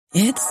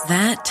It's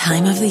that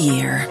time of the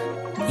year.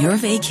 Your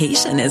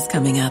vacation is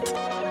coming up.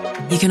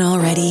 You can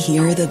already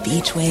hear the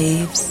beach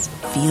waves,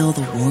 feel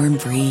the warm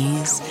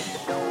breeze,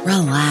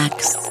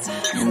 relax,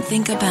 and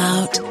think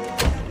about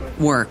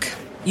work.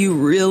 You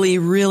really,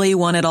 really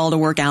want it all to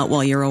work out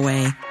while you're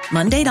away.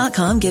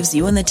 Monday.com gives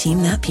you and the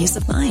team that peace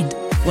of mind.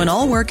 When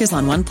all work is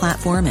on one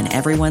platform and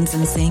everyone's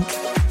in sync,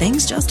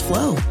 things just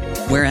flow.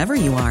 Wherever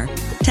you are,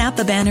 tap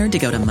the banner to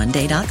go to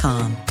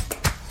Monday.com.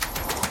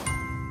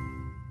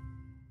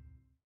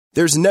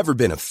 There's never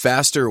been a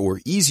faster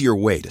or easier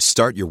way to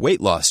start your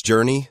weight loss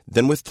journey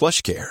than with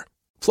PlushCare.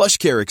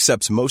 PlushCare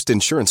accepts most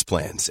insurance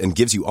plans and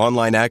gives you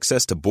online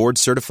access to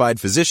board-certified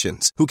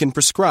physicians who can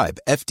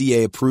prescribe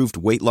FDA-approved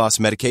weight loss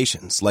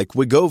medications like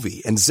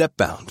Wegovy and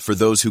Zepbound for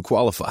those who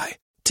qualify.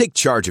 Take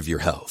charge of your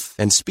health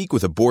and speak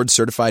with a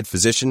board-certified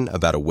physician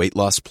about a weight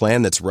loss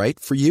plan that's right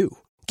for you.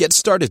 Get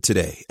started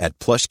today at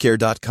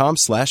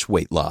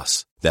plushcare.com/weight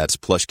loss. That's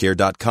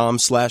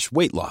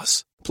plushcare.com/weight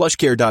loss.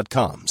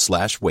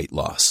 plushcare.com/weight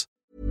loss.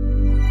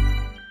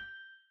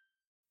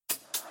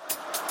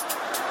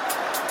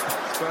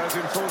 Spurs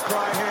in full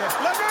cry here.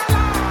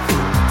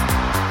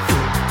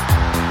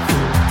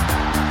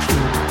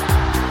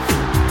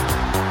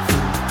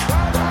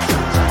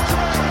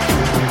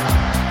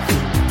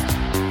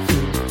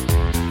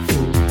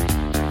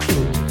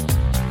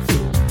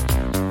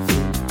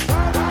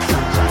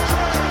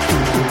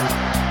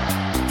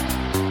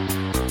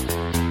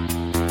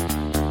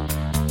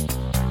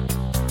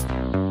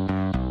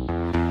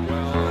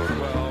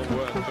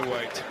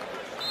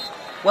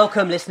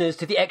 Welcome, listeners,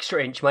 to The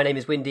Extra Inch. My name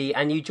is Windy,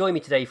 and you join me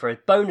today for a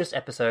bonus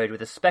episode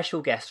with a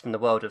special guest from the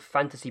world of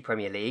Fantasy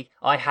Premier League.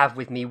 I have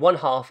with me one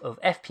half of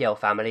FPL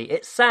family.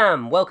 It's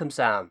Sam. Welcome,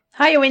 Sam.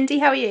 Hiya, Windy.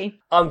 How are you?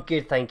 I'm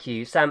good, thank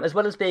you. Sam, as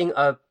well as being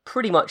a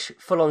pretty much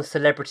full-on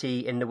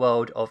celebrity in the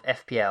world of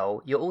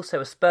FPL, you're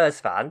also a Spurs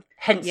fan,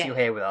 hence you're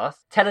here with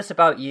us. Tell us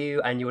about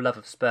you and your love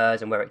of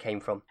Spurs and where it came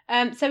from.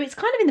 So it's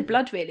kind of in the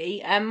blood,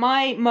 really.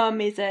 My mum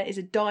is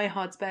a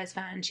die-hard Spurs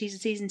fan. She's a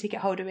season ticket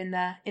holder in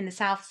the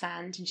South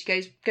Stand, and she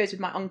goes with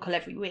my uncle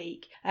every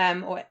week,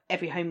 or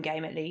every home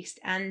game at least.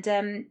 And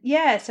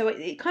so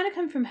it kind of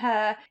come from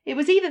her. It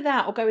was either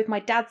that or go with my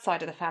dad's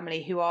side of the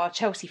family, who are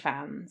Chelsea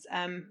fans.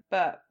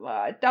 But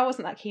I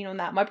wasn't that keen on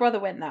that. My brother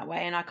went that way,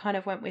 and I kind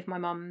of went with my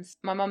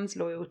mum's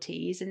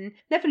loyalties and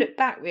never looked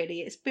back,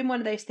 really. It's been one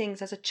of those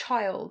things as a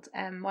child.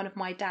 One of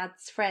my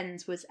dad's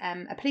friends was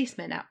a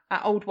policeman at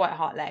Old White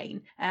Hart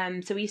Lane.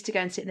 So we used to go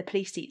and sit in the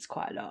police seats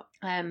quite a lot.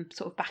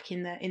 Sort of back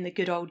in the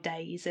good old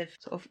days of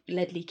sort of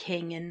Ledley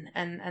King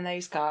and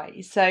those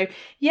guys. So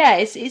yeah,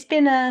 it's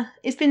been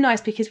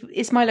nice because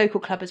it's my local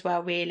club as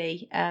well,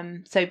 really.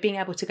 So being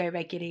able to go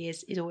regularly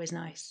is always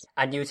nice.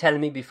 And you were telling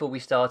me before we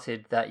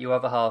started that your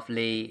other half,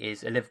 Lee,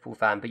 is a Liverpool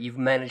fan, but you've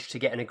managed to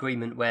get an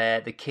agreement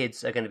where the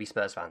kids are going to be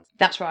Spurs fans.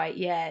 That's right,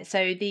 yeah.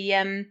 So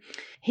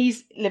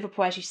he's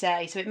Liverpool, as you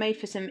say, so it made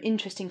for some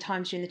interesting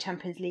times during the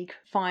Champions League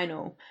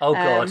final. Oh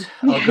God,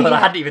 I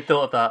hadn't even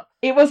thought of that.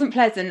 It wasn't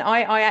pleasant.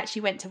 I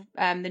actually went to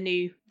the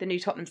new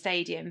Tottenham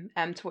Stadium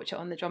to watch it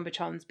on the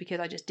Jumbotrons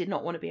because I just did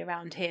not want to be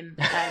around him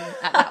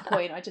at that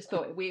point. I just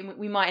thought we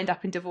might end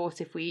up in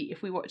divorce if we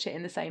watch it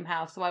in the same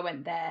house. So I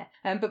went there.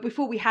 But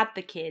before we had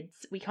the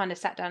kids, we kind of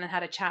sat down and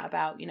had a chat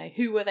about,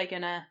 who were they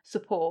going to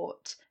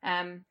support?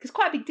 Because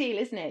quite a big deal,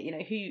 isn't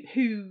it?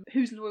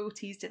 Whose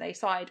loyalties do they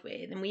side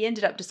with? And we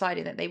ended up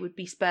deciding that they would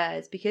be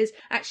Spurs because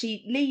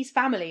actually Lee's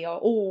family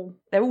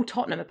they're all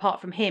Tottenham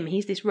apart from him.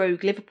 He's this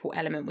rogue Liverpool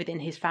element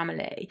within his family.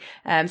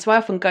 So I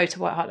often go to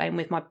White Hart Lane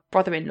with my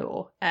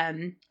brother-in-law.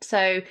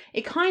 So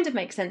it kind of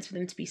makes sense for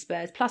them to be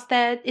Spurs. Plus,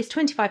 it's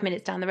 25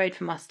 minutes down the road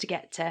from us to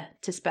get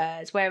to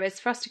Spurs, whereas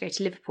for us to go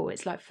to Liverpool,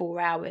 it's like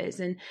 4 hours.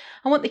 And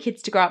I want the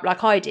kids to grow up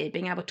like I did,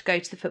 being able to go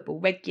to the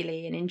football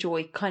regularly and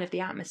enjoy kind of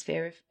the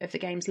atmosphere of the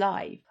games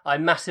live. I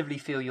massively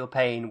feel your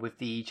pain with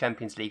the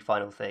Champions League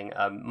final thing.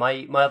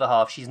 My other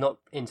half, she's not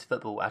into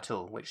football at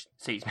all, which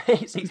suits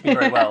me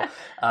very well.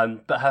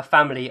 But her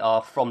family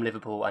are from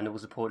Liverpool and all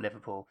support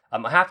Liverpool.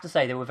 I have to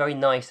say they were very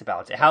nice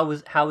about it. How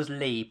was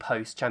Lee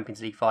post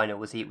Champions League final?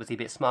 Was he a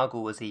bit smug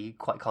or was he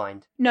quite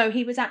kind? No,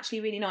 he was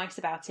actually really nice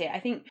about it. I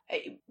think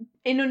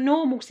in a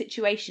normal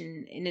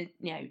situation in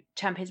a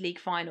Champions League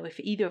final, if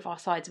either of our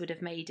sides would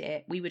have made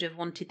it, we would have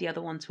wanted the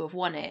other one to have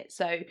won it.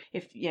 So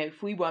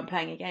if we weren't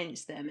playing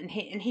against them, and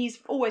he's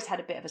always had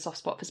a bit of a soft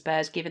spot for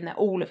Spurs, given that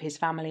all of his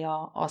family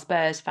are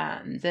Spurs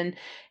fans, and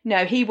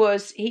he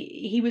was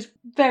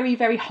very,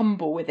 very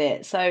humble with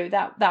it. So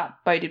that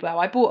boded well.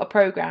 I bought a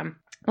programme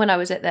when I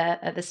was at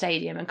the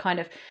stadium and kind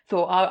of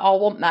thought I'll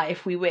want that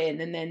if we win,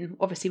 and then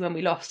obviously when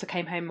we lost I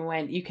came home and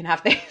went, you can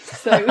have this.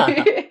 So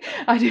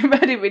I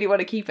didn't really want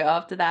to keep it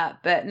after that,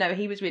 but no,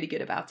 he was really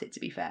good about it, to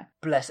be fair.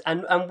 Bless.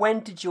 And when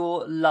did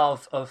your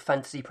love of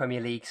Fantasy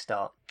Premier League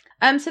start?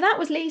 So that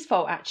was Lee's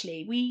fault,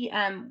 actually.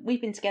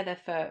 We've been together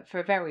for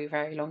a very,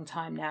 very long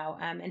time now.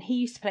 And he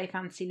used to play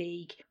Fantasy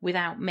League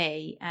without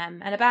me.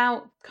 And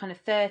about kind of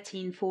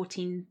 13,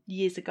 14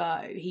 years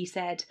ago, he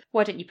said,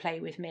 why don't you play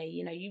with me?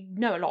 You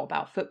know a lot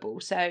about football,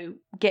 so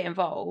get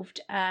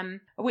involved. At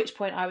which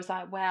point I was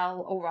like,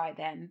 well, all right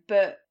then.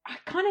 But I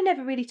kind of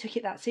never really took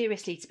it that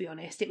seriously, to be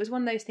honest. It was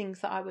one of those things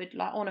that I would,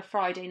 like, on a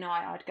Friday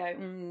night, I'd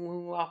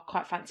go, I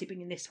quite fancy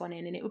bringing this one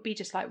in. And it would be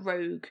just like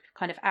rogue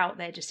kind of out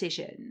there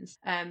decisions,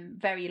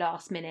 very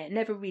last minute.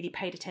 Never really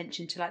paid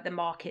attention to like the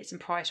markets and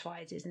price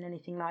rises and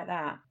anything like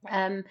that.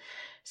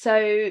 So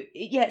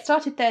yeah, it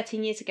started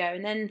 13 years ago.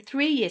 And then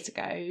 3 years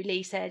ago,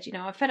 Lee said,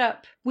 I'm fed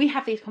up. We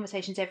have these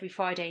conversations every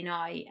Friday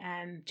night,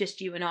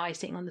 just you and I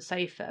sitting on the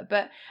sofa.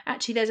 But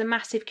actually, there's a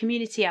massive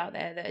community out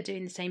there that are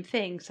doing the same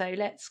thing. So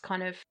let's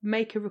kind of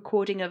make a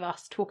recording of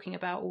us talking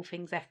about all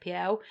things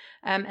FPL,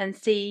 and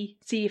see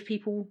if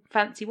people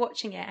fancy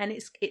watching it. And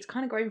it's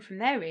kind of grown from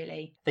there,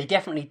 really. They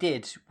definitely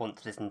did want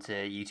to listen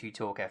to you two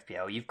talk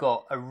FPL. You've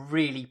got a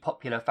really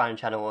popular fan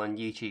channel on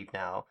YouTube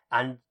now,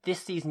 and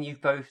this season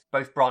you've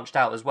both branched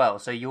out as well.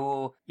 So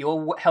you're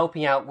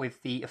helping out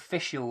with the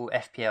official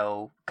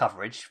FPL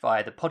coverage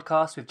via the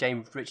podcast with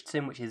James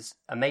Richardson, which is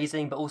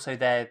amazing, but also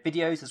their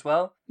videos as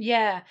well.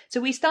 Yeah,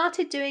 so we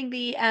started doing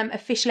the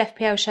official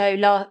FPL show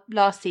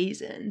last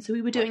season. So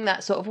we were doing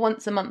that sort of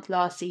once a month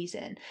last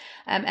season.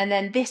 And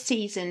then this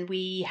season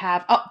we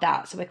have upped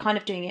that. So we're kind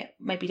of doing it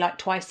maybe like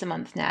twice a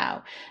month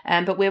now.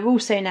 But we're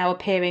also now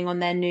appearing on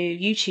their new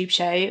YouTube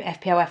show,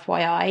 FPL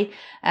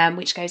FYI,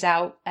 which goes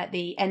out at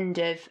the end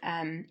of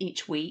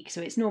each week.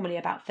 So it's normally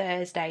about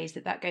Thursdays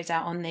that goes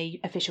out on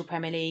the official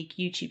Premier League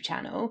YouTube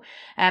channel.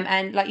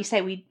 And like you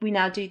say, we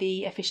now do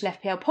the official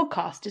FPL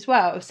podcast as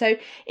well. So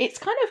it's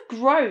kind of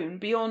grown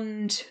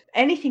beyond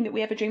anything that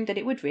we ever dreamed that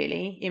it would,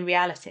 really, in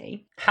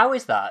reality. How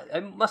is that?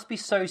 It must be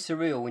so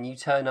surreal when you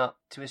turn up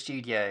to a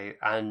studio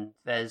and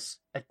there's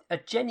a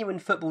genuine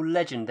football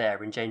legend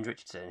there in James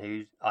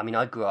Richardson,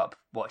 I grew up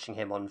watching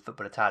him on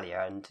Football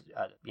Italia, and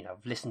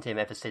I've listened to him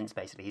ever since.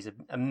 Basically, he's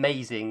an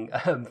amazing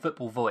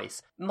football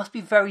voice. It must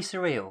be very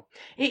surreal.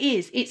 It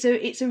is. It's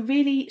a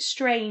really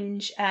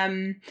strange.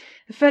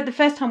 For the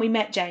first time we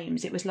met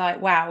James, it was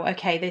like, wow,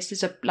 okay, this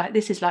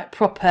is like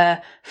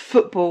proper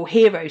football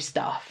hero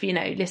stuff.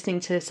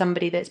 Listening to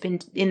somebody that's been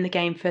in the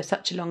game for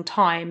such a long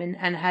time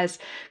and has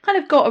kind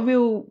of got a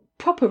real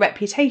proper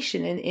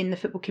reputation in the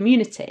football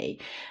community.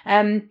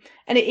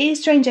 And it is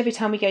strange every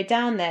time we go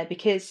down there,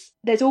 because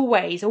there's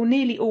always, or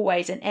nearly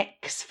always, an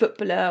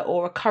ex-footballer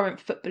or a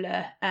current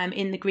footballer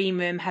in the green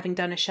room, having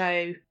done a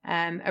show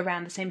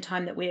around the same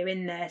time that we're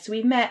in there. So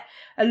we've met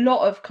a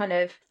lot of kind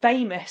of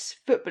famous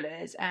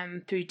footballers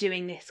through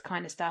doing this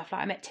kind of stuff.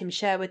 Like I met Tim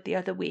Sherwood the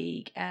other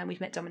week, and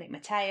we've met Dominic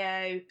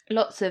Matteo,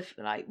 lots of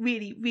like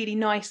really, really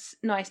nice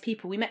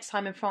people. We met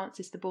Simon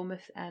Francis, the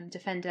Bournemouth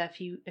defender,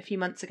 a few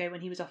months ago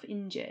when he was off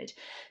injured.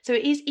 So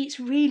it's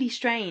really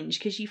strange,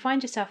 because you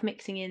find yourself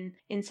mixing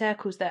in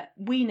circles that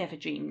we never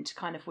dreamed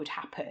kind of would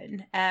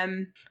happen.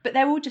 But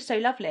they're all just so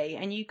lovely,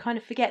 and you kind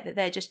of forget that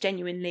they're just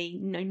genuinely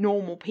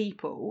normal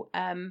people.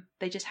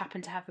 They just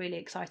happen to have really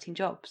exciting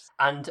jobs.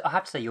 And I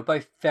have to say, you're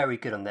both very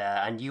good on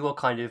there, and you are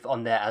kind of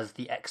on there as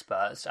the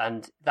experts,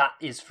 and that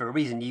is for a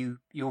reason.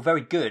 You're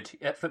very good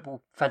at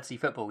fantasy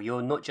football.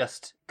 You're not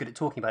just good at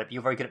talking about it, but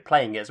you're very good at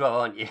playing it as well,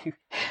 aren't you?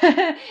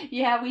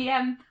 Yeah, we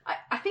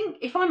I think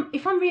if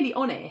I'm really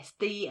honest,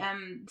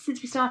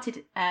 since we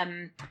started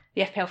the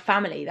FPL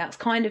family, that's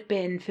kind of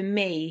been for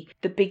me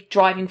the big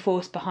driving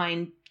force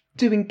behind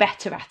doing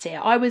better at it.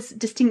 I was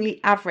distinctly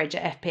average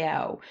at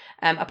FPL,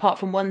 apart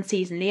from one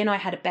season. Lee and I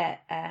had a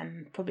bet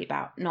probably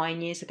about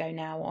 9 years ago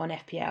now on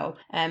FPL,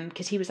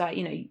 because he was like,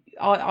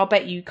 I'll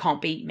bet you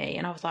can't beat me,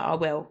 and I was like, I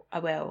will.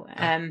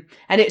 And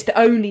it's the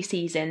only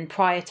season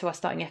prior to us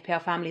starting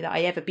FPL family that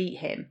I ever beat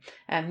him.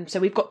 So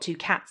we've got 2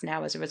 cats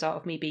now as a result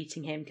of me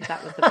beating him, because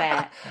that was the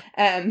bet.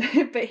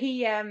 But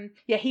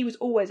he was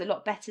always a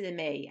lot better than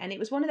me, and it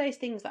was one of those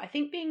things that I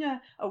think, being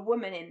a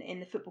woman in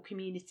the football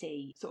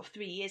community sort of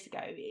 3 years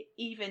ago,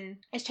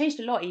 it's changed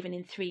a lot even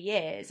in 3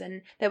 years.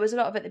 And there was a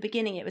lot of, at the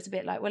beginning, it was a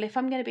bit like, well, if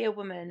I'm going to be a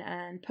woman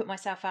and put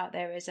myself out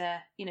there as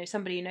a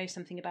somebody who knows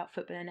something about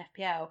football and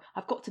FPL,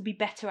 I've got to be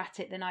better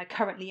at it than I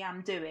currently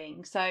am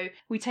doing. So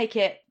we take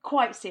it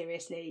quite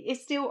seriously.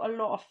 It's still a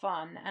lot of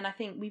fun, and I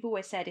think we've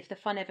always said if the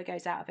fun ever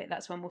goes out of it,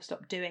 that's when we'll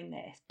stop doing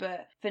this.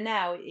 But for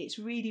now, it's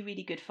really,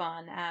 really good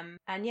fun.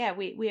 And yeah,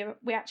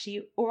 we're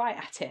actually all right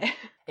at it.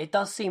 It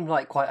does seem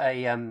like quite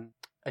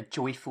a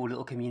joyful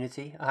little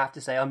community, I have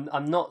to say.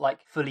 I'm not like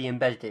fully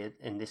embedded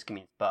in this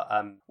community, but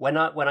when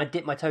I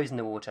dip my toes in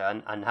the water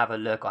and have a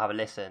look or have a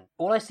listen,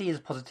 all I see is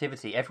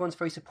positivity. Everyone's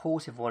very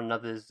supportive of one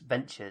another's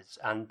ventures,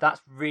 and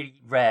that's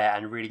really rare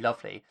and really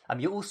lovely.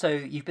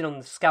 You've been on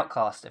the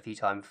Scoutcast a few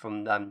times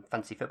from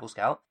Fantasy Football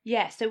Scout.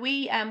 Yeah, so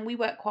we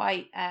work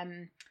quite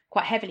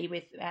heavily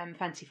with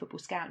Fantasy Football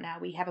Scout now.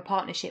 We have a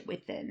partnership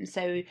with them.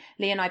 So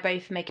Lee and I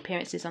both make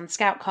appearances on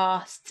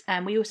Scoutcast,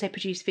 and we also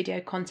produce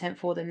video content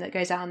for them that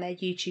goes out on their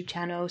YouTube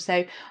channel.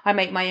 So I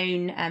make my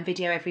own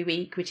video every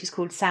week, which is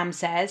called Sam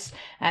Says.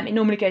 It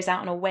normally goes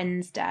out on a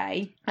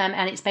Wednesday,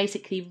 and it's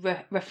basically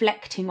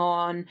reflecting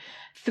on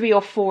 3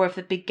 or 4 of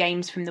the big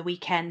games from the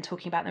weekend,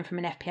 talking about them from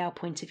an FPL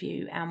point of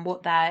view, and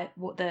what the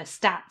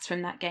stats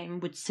from that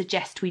game would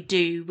suggest we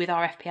do with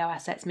our FPL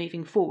assets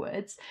moving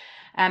forwards.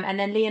 And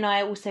then Lee and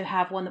I also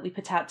have one that we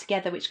put out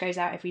together, which goes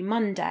out every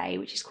Monday,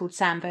 which is called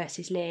Sam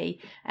versus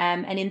Lee.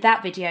 And in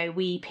that video,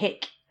 we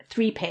pick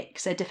 3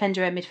 picks, a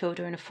defender, a midfielder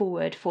and a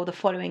forward for the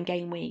following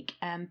game week,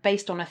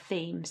 based on a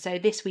theme. So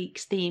this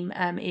week's theme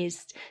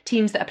is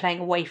teams that are playing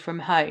away from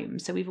home.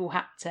 So we both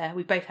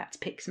had to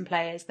pick some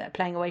players that are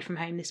playing away from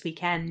home this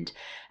weekend,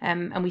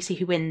 and we see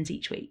who wins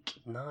each week.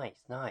 Nice.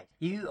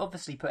 You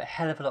obviously put a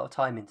hell of a lot of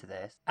time into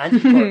this,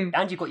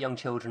 and you've got young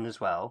children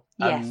as well.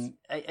 Yes.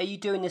 Are you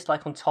doing this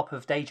like on top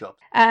of day jobs?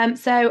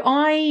 So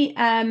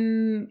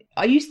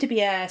I used to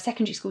be a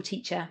secondary school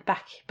teacher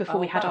back before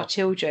we had our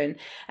children,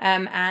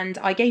 and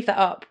I gave that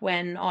up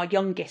when our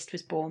youngest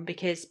was born,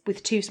 because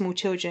with 2 small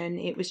children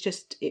it was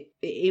just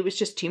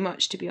too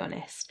much, to be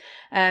honest.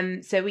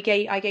 So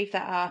I gave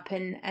that up,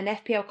 and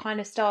FPL kind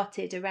of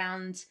started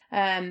around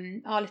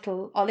our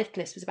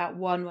littlest was about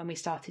 1 when we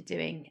started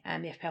doing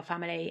the FPL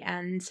family,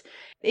 and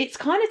it's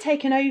kind of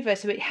taken over.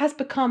 So it has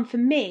become, for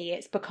me,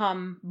 it's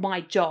become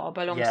my job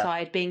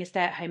alongside being a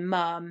stay-at-home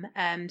mum.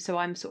 So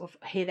I'm sort of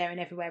here, there and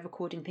everywhere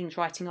recording things,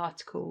 writing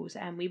articles,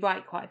 and we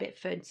write quite a bit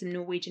for some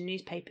Norwegian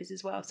newspapers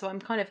as well. So I'm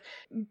kind of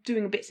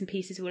doing bits and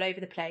pieces all over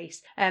the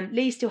place.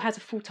 Lee still has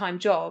a full-time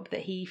job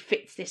that he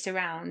fits this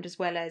around, as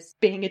well as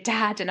being a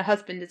dad and a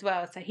husband as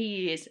well. So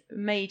he is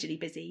majorly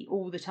busy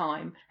all the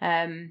time.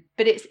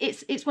 But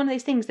it's one of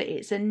those things that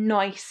it's a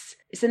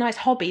nice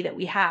hobby that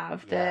we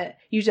have, that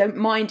you don't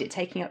mind it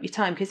taking up your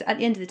time, because at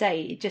the end of the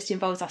day it just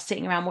involves us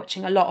sitting around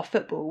watching a lot of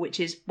football, which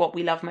is what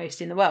we love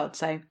most in the world.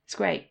 So it's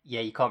great.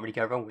 Yeah, you can't really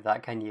go wrong with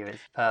that, can you?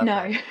 It's perfect.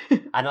 No.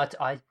 And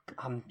I've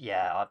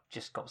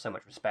just got so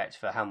much respect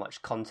for how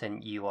much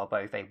content you are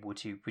both able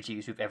to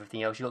produce with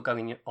everything else you've got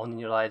going on in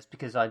your lives,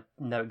 because I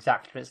know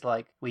exactly what it's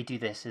like. We do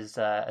this as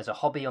a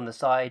hobby on the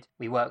side.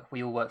 We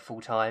all work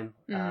full time,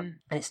 and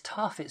it's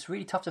tough. It's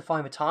really tough to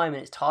find the time,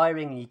 and it's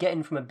tiring. And you get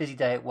in from a busy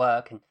day at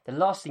work, and the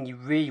last thing you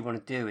really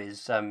want to do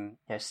is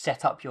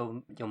set up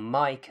your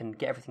mic and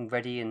get everything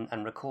ready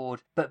and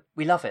record. But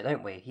we love it,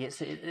 don't we?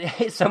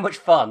 It's so much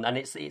fun, and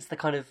it's the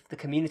kind of the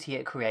community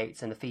it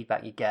creates and the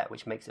feedback you get,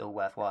 which makes it all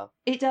worthwhile.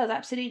 It does,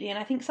 absolutely. And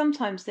I think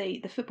sometimes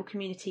the football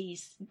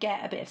communities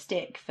get a bit of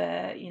stick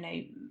for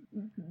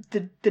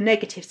the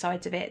negative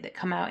sides of it that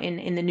come out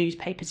in the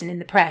newspapers and in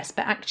the press,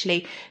 but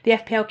actually the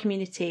FPL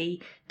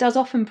community does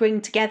often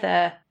bring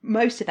together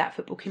most of that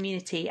football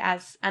community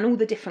and all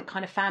the different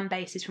kind of fan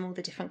bases from all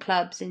the different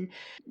clubs, and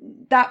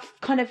that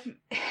kind of,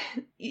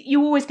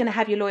 you're always going to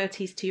have your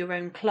loyalties to your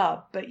own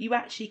club, but you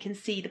actually can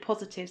see the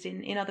positives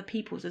in other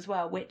people's as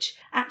well, which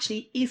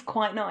actually is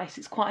quite nice.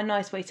 It's quite a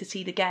nice way to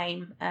see the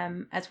game,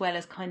 as well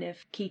as kind of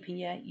keeping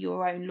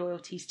your own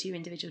loyalties to your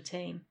individual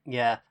team.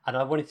 Yeah, and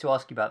I wanted to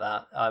ask you about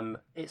that.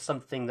 It's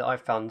something that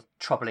I've found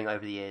troubling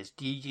over the years.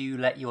 Do you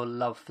let your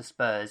love for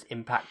Spurs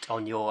impact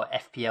on your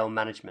FPL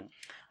management?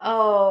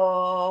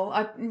 So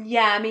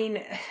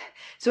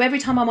every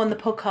time I'm on the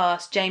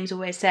podcast, James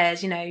always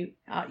says,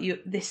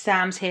 this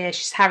Sam's here,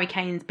 she's Harry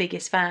Kane's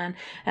biggest fan.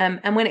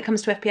 And when it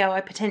comes to FPL,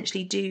 I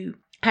potentially do.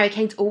 Harry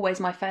Kane's always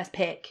my first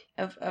pick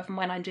of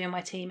when I'm doing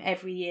my team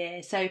every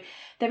year. So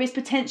there is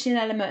potentially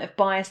an element of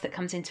bias that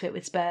comes into it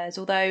with Spurs,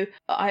 although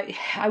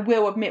I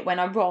will admit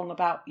when I'm wrong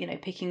about,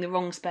 picking the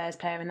wrong Spurs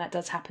player, and that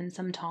does happen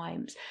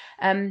sometimes.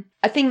 I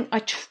think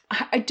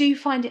I do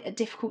find it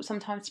difficult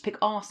sometimes to pick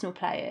Arsenal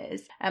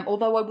players,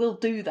 although I will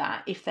do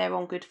that if they're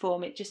on good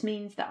form. It just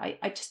means that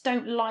I just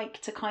don't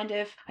like to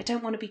I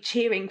don't want to be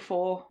cheering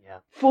for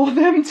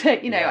them to,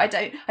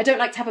 I don't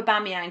like to have a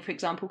Aubameyang, for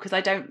example, because I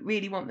don't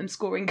really want them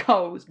scoring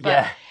goals.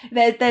 But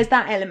there's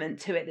that element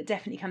to it that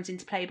definitely comes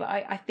into play. But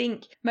I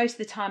think most of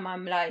the time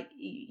I'm like,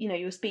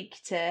 you'll speak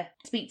to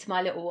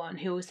my little one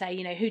who will say,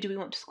 who do we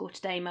want to score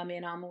today, mummy?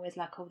 And I'm always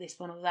like, oh, this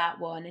one or that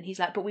one. And he's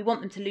like, but we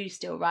want them to lose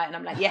still, right? And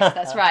I'm like, yes,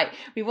 that's right.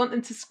 We want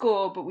them to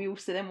score, but we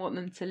also then want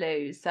them to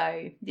lose.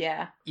 So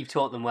yeah, you've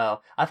taught them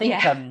well. I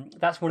think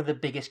that's one of the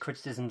biggest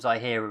criticisms I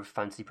hear of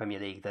Fantasy Premier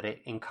League, that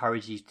it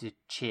encourages you to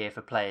cheer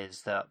for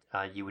players that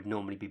you would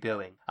normally be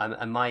booing.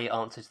 And my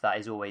answer to that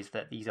is always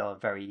that these are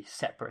very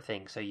separate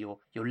things. So your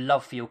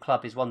love for your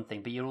club is one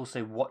thing, but you're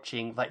also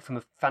watching, like from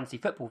a fantasy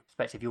football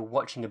perspective, you're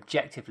watching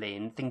objectively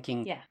and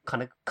thinking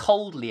kind of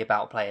coldly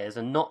about players,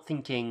 and not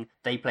thinking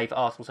they play for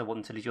Arsenal so I want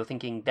them to lose. You're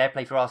thinking they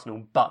play for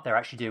Arsenal, but they're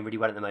actually doing really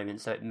well at the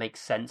moment, so it makes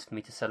sense for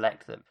me to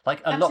select them.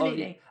 Like a lot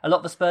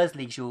of the Spurs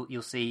leagues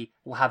you'll see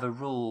will have a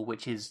rule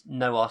which is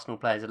no Arsenal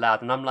players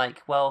allowed, and I'm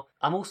like, well,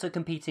 I'm also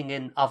competing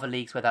in other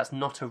leagues where that's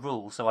not a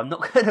rule, so I'm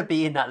not going to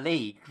be in that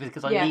league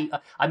because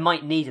I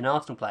might need an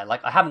Arsenal player.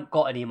 Like I haven't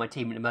got any in my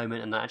team at the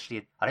moment, and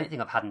actually I don't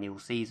think I've had any all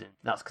season.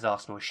 That's because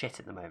Arsenal are shit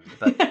at the moment.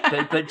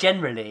 But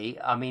generally,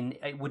 I mean,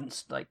 I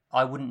wouldn't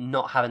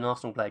not have an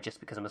Arsenal player just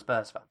because I'm a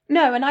Spurs fan.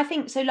 No, and I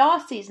think so.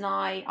 Last season,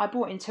 I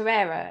brought in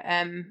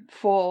Torreira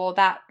for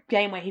that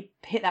game where he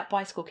hit that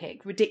bicycle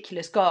kick,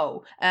 ridiculous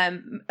goal,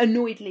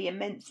 annoyed Lee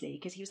immensely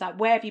because he was like,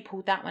 where have you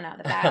pulled that one out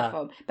of the bag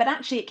from? But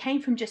actually it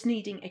came from just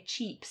needing a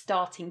cheap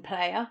starting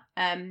player.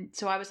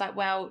 So I was like,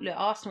 well, look,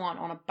 Arsenal aren't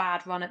on a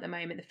bad run at the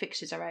moment. The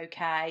fixtures are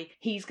okay.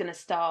 He's going to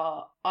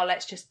start. Oh,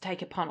 let's just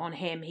take a punt on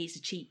him. He's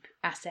a cheap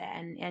asset,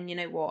 and you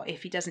know what?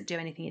 If he doesn't do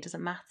anything, it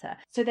doesn't matter.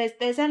 So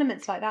there's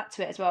elements like that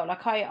to it as well.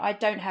 Like I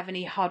don't have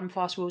any hard and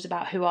fast rules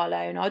about who I'll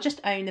own. I'll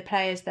just own the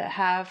players that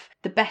have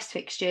the best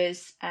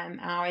fixtures,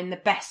 are in the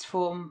best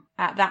form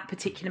at that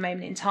particular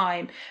moment in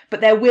time.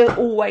 But there will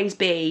always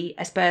be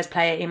a Spurs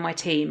player in my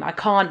team. I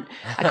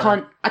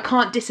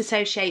can't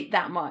disassociate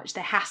that much.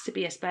 There has to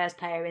be a Spurs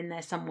player in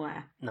there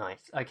somewhere. Nice.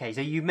 Okay,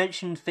 so you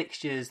mentioned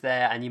fixtures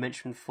there and you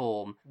mentioned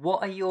form.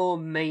 What are your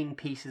main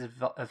pieces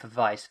of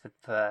advice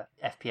for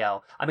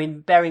FPL? I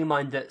mean, bearing in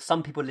mind that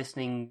some people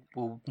listening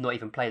will not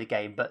even play the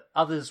game, but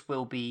others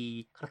will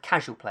be kind of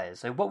casual players.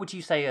 So what would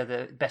you say are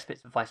the best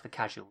bits of advice for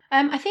casual?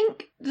 I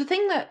think the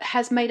thing that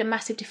has made a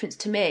massive difference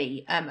to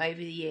me over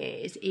the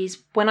years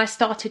is when I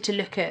started to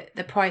look at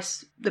the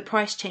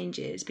price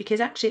changes, because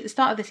actually at the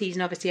start of the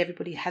season, obviously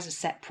everybody has a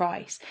set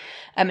price,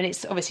 and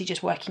it's obviously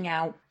just working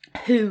out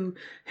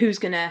who's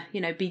gonna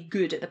be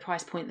good at the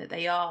price point that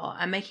they are,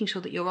 and making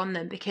sure that you're on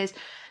them, because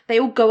they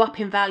all go up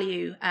in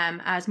value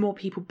as more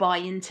people buy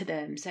into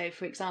them. So,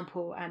 for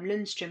example,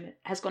 Lundstrom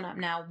has gone up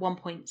now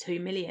 1.2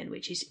 million,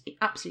 which is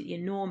absolutely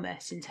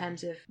enormous in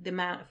terms of the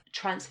amount of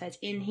transfers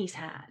in he's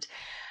had.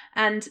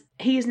 And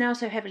he is now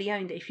so heavily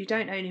owned that if you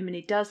don't own him and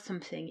he does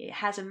something, it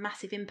has a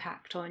massive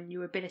impact on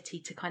your ability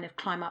to kind of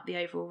climb up the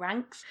overall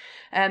ranks.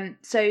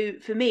 So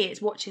for me,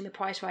 it's watching the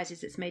price rises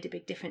that's made a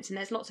big difference. And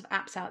there's lots of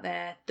apps out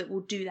there that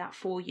will do that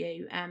for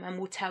you, and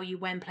will tell you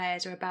when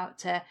players are about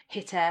to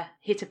hit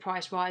a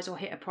price rise or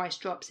hit a price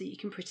drop, so that you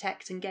can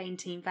protect and gain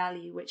team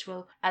value, which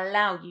will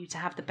allow you to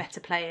have the better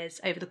players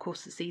over the course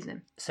of the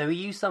season. So are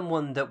you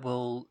someone that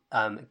will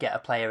get a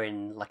player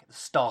in like at the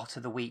start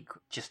of the week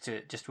just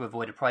to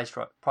avoid a price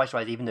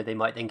rise, even though they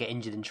might then get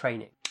injured in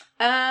training?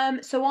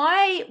 So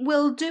I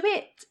will do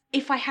it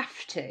if I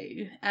have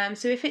to.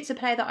 So if it's a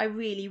player that I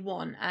really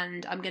want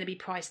and I'm going to be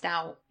priced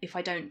out if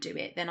I don't do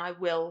it, then I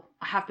will.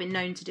 I have been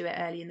known to do it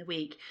early in the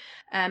week.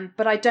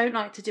 But I don't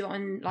like to do it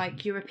on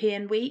like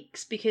European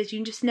weeks, because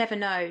you just never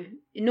know.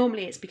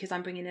 Normally it's because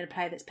I'm bringing in a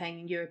player that's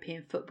playing in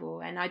European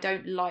football, and I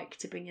don't like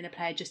to bring in a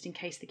player just in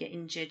case they get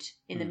injured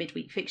in the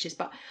midweek fixtures.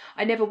 But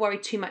I never worry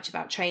too much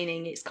about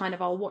training. It's kind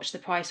of, I'll watch the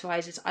price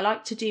rises.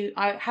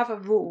 I have a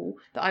rule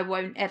that I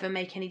won't ever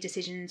make any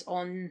decisions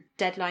on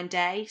deadline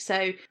day.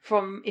 So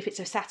if it's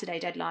a Saturday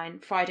deadline,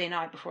 Friday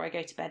night before I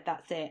go to bed,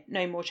 that's it.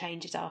 No more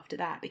changes after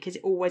that, because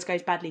it always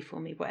goes badly for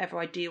me. Whatever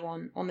I do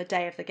on the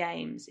day of the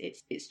games,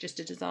 it's just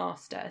a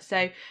disaster.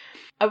 So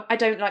I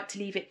don't like to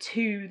leave it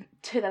to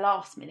the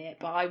last minute,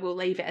 but I will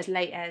leave it as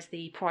late as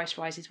the price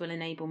rises will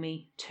enable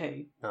me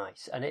to.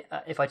 Nice. And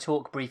if I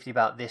talk briefly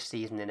about this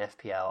season in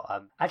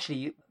FPL,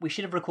 actually we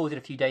should have recorded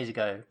a few days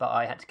ago, but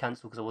I had to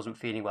cancel because I wasn't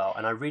feeling well,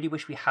 and I really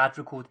wish we had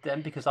recorded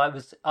them, because I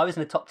was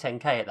in the top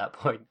 10k at that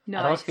point. Nice.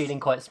 And I was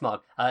feeling quite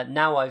smug.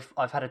 Now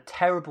I've had a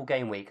terrible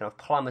game week and I've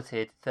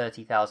plummeted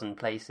 30,000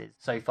 places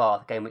so far.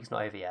 The game week's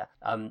not over yet.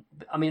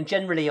 I mean,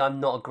 generally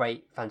I'm not a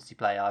great fantasy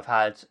player. I've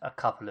had a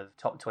couple of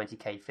top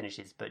 20k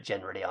finishes, but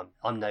generally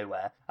I'm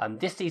nowhere.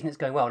 This season it's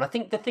going well, and I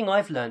think the thing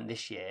I've learned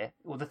this year,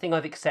 or the thing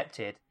I've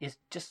accepted, is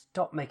just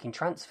stop making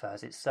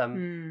transfers. It's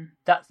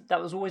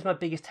that was always my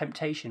biggest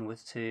temptation,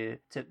 was to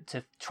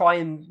try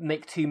and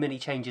make too many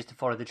changes to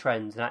follow the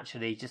trends, and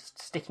actually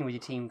just sticking with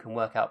your team can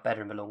work out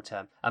better in the long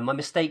term. And my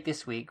mistake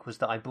this week was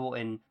that I brought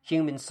in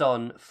Heung-min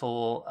Son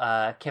for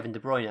Kevin De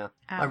Bruyne.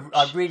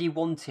 I really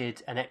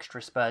wanted an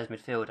extra Spurs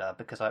midfielder,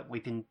 because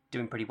we've been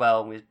doing pretty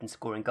well and we've been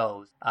scoring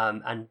goals.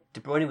 And De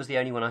Bruyne was the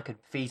only one I could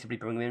feasibly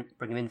bring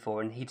him in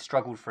for, and he'd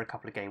struggled for a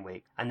couple of game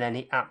weeks. And then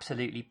he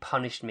absolutely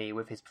punished me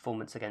with his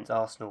performance against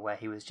Arsenal, where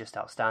he was just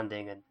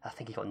outstanding, and I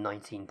think he got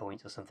 19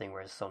 points or something,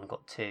 whereas Son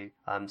got 2.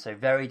 So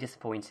very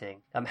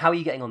disappointing. How are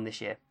you getting on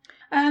this year?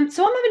 So I'm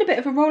having a bit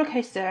of a roller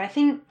coaster. I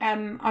think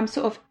I'm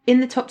sort of in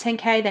the top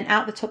 10k, then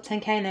out the top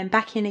 10k, and then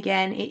back in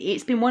again.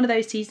 It's been one of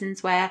those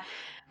seasons where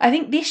I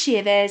think this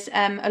year there's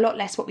a lot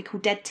less what we call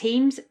dead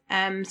teams,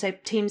 so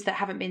teams that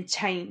haven't been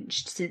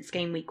changed since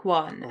game week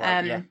 1.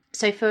 Right, yeah.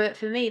 So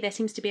for me, there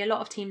seems to be a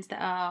lot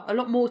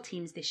more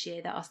teams this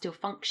year that are still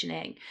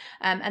functioning,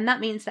 and that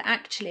means that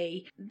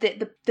actually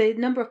the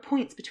number of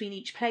points between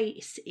each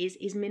place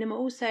is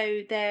minimal.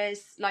 So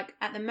there's, like,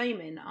 at the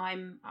moment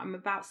I'm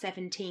about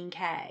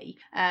 17k,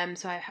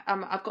 so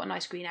I've got a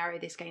nice green arrow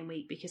this game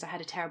week because I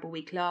had a terrible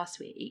week last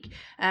week,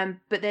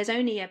 but there's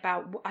only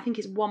about, I think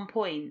it's 1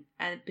 point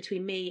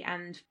between me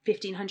and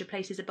 1,500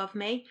 places above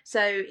me,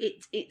 so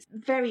it's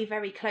very,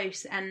 very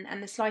close,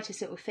 and the slightest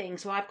little thing.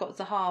 So I've got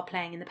Zaha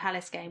playing in the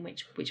Palace game,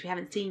 which we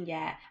haven't seen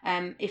yet.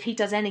 If he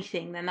does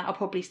anything, then that'll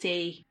probably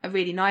see a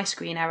really nice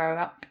green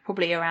arrow up,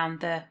 probably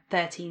around the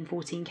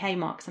 13-14k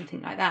mark,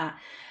 something like that.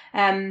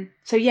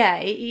 So yeah,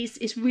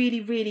 it's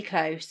really, really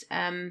close.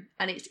 And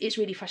it's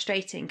really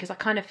frustrating because I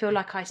kind of feel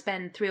like I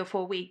spend 3 or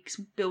 4 weeks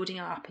building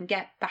up and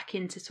get back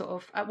into sort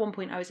of, at one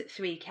point I was at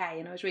 3k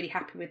and I was really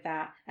happy with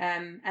that.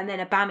 And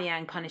then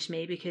Aubameyang punished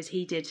me because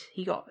he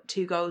got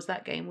 2 goals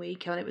that game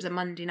week, and it was a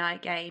Monday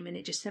night game, and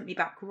it just sent me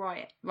back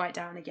right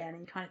down again.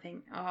 And you kind of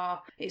think,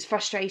 it's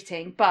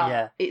frustrating,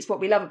 but it's what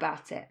we love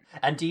about it.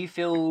 And do you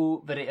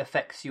feel that it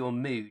affects your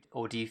mood,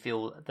 or do you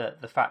feel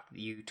that the fact that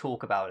you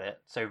talk about it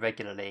so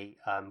regularly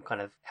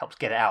kind of helps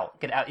get it out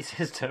your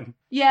system?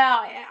 Yeah,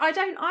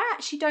 I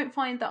actually don't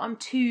find that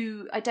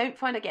I don't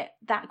find I get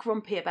that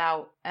grumpy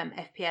about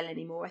FPL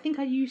anymore. I think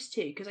I used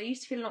to, because I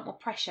used to feel a lot more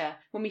pressure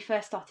when we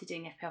first started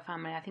doing FPL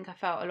Family. I think I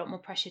felt a lot more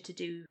pressure to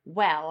do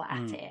well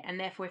at it, and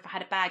therefore if I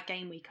had a bad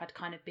game week, I'd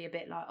kind of be a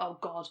bit like, oh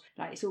god,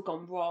 like it's all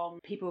gone wrong.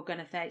 People are going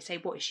to say,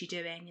 what is she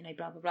doing? You know,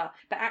 blah blah blah.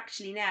 But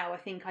actually now I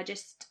think I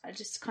just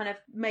kind of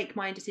make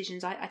my own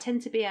decisions. I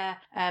tend to be a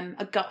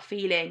gut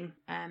feeling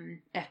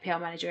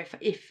FPL manager.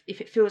 If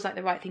it feels like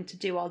the right thing to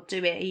do, I'll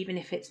do it, even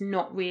if it's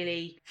not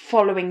really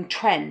following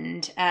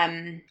trend.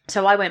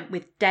 So I went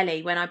with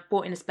Dele when I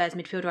bought in a Spurs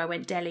midfielder. I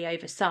went Dele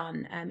over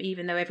Son,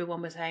 even though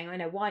everyone was saying,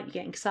 why aren't you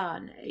getting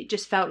Son? It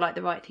just felt like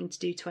the right thing to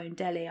do to own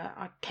Dele.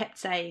 I kept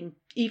saying,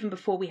 even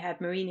before we had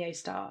Mourinho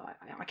start,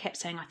 I kept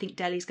saying I think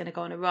Dele's going to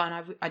go on a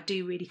run. I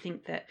do really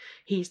think that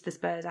he's the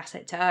Spurs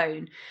asset to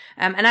own,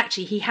 and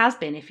actually he has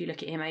been, if you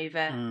look at him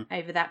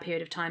over that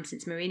period of time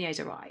since Mourinho's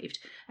arrived.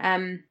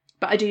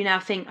 But I do now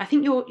think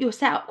you're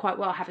set up quite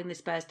well having the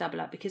Spurs double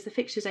up, because the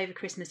fixtures over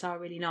Christmas are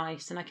really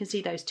nice, and I can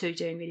see those two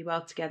doing really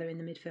well together in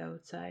the midfield.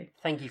 So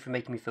thank you for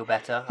making me feel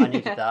better. I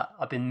needed that.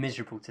 I've been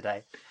miserable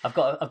today. I've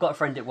got a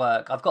friend at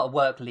work. I've got a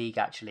work league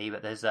actually,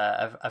 but there's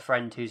a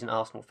friend who's an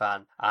Arsenal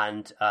fan,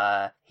 and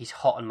he's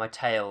hot on my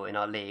tail in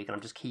our league, and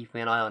I'm just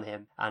keeping an eye on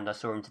him. And I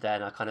saw him today,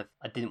 and I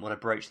didn't want to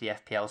broach the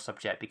FPL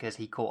subject because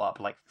he caught up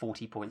like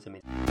 40 points of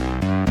me.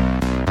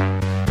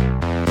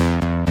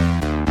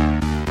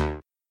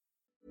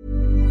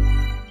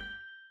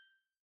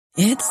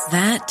 It's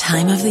that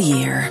time of the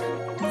year.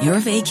 Your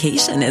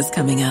vacation is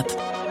coming up.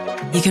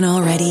 You can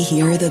already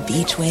hear the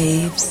beach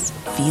waves,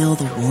 feel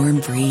the warm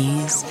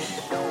breeze,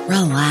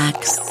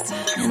 relax,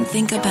 and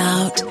think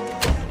about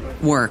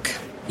work.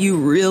 You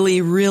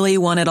really, really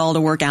want it all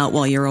to work out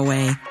while you're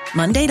away.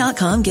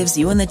 Monday.com gives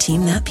you and the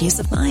team that peace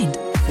of mind.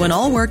 When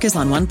all work is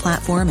on one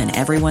platform and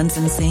everyone's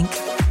in sync,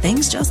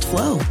 things just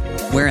flow.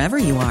 Wherever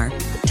you are,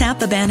 tap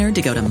the banner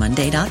to go to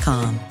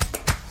Monday.com.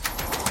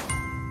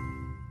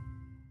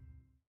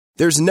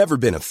 There's never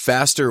been a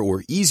faster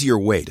or easier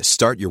way to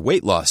start your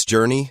weight loss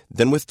journey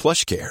than with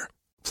PlushCare.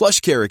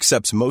 PlushCare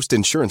accepts most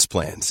insurance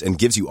plans and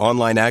gives you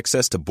online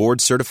access to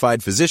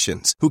board-certified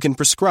physicians who can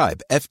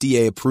prescribe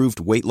FDA-approved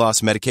weight loss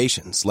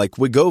medications like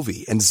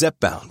Wegovy and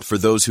Zepbound for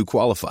those who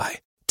qualify.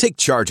 Take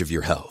charge of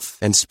your health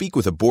and speak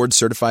with a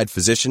board-certified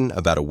physician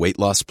about a weight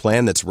loss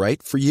plan that's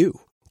right for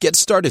you. Get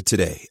started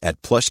today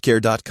at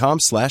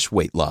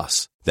plushcare.com/weight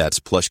loss.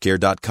 That's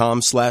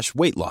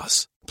plushcare.com/weight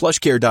loss.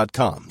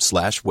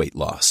 plushcare.com/weight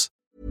loss.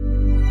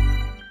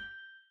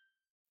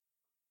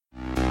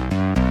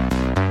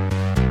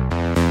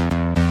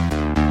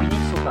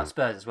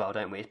 Spurs as well,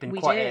 don't we? It's been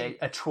quite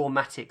a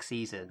traumatic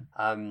season.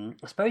 I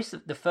suppose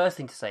the first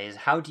thing to say is,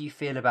 how do you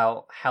feel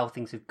about how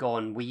things have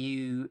gone? Were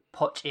you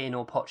Poch in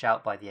or Poch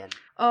out by the end?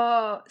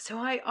 Oh, so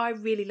I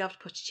really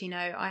loved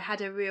Pochettino. I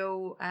had a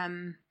real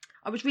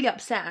I was really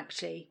upset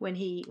actually when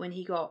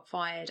he got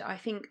fired. I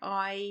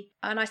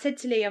said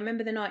to Lee, I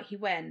remember the night he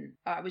went,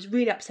 I was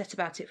really upset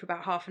about it for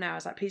about half an hour. I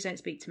was like, please don't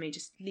speak to me.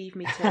 Just leave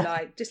me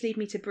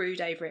to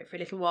brood over it for a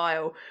little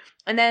while.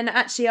 And then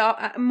actually,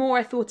 the more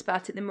I thought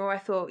about it, the more I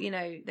thought,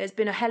 there's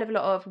been a hell of a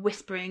lot of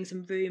whisperings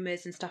and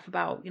rumours and stuff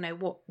about,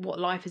 what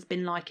life has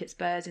been like at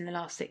Spurs in the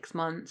last 6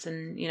 months,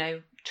 and,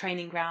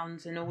 training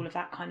grounds and all of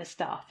that kind of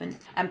stuff, and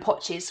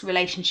Poch's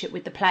relationship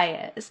with the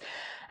players.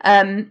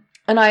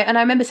 And I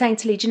remember saying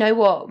to Lee, do you know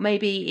what?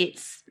 Maybe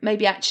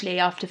actually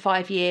after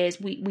 5 years,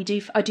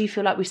 I do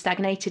feel like we've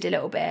stagnated a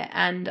little bit,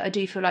 and I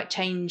do feel like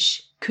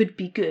change could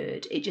be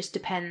good. It just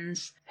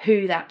depends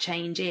who that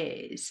change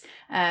is.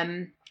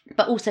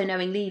 But also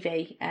knowing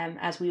Levy,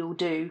 as we all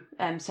do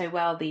so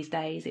well these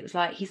days, it was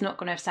like he's not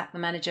going to sack the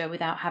manager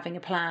without having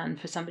a plan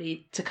for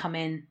somebody to come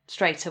in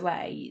straight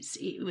away.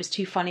 It was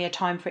too funny a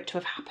time for it to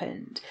have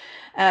happened.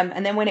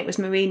 And then when it was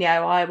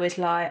Mourinho, I was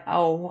like,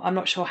 oh, I'm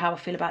not sure how I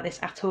feel about this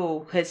at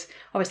all, because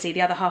obviously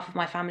the other half of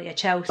my family are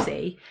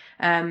Chelsea.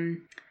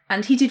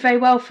 And he did very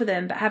well for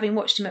them, but having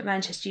watched him at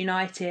Manchester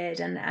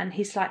United and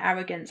his slight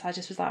arrogance, I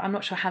just was like, I'm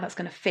not sure how that's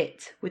going to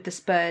fit with the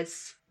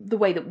Spurs, the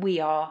way that we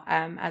are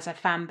as a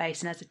fan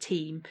base and as a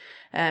team.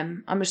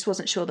 I just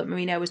wasn't sure that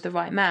Mourinho was the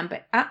right man.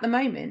 But at the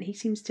moment, he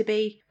seems to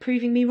be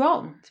proving me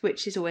wrong,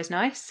 which is always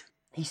nice.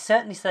 He's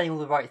certainly saying all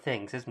the right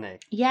things, isn't he?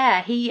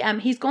 Yeah,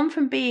 he's gone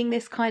from being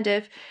this kind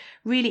of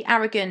really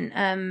arrogant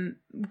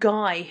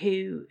guy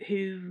who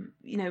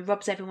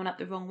rubs everyone up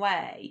the wrong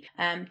way,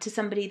 to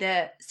somebody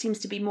that seems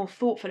to be more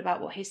thoughtful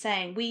about what he's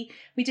saying. We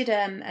did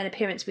an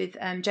appearance with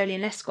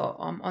Jolien Lescott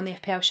on the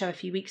FPL show a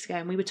few weeks ago,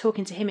 and we were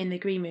talking to him in the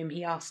green room.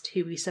 He asked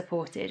who we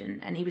supported,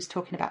 and he was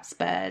talking about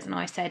Spurs, and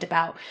I said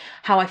about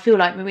how I feel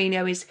like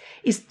Mourinho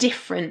is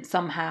different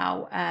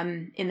somehow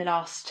in the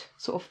last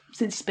sort of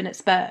since he's been at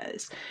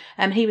Spurs.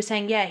 He was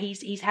saying,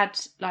 he's had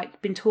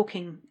been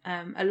talking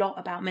a lot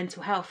about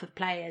mental health of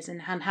players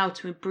and how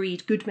to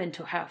breed good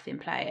mental health in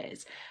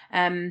players,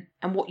 and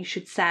what you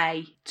should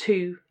say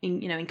to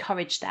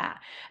encourage that.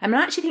 And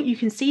I actually think you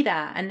can see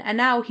that. And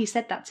now he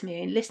said that to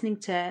me, and listening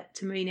to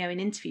Mourinho in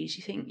interviews,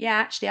 you think,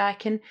 actually I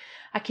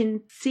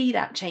can see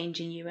that change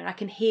in you, and I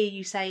can hear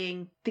you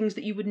saying things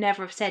that you would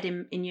never have said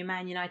in your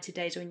Man United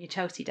days or in your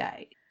Chelsea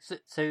days.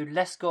 So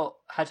Lescott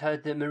had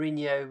heard that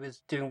Mourinho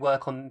was doing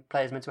work on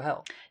players' mental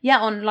health? Yeah,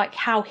 on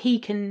how he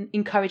can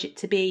encourage it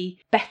to be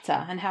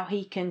better and how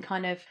he can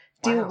kind of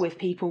deal with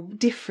people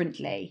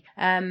differently.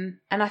 And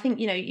I think,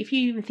 if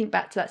you even think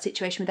back to that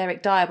situation with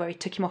Eric Dyer where he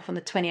took him off on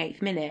the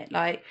 28th minute,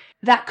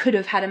 that could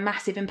have had a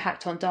massive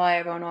impact on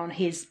Dyer on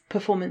his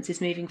performances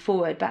moving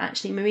forward. But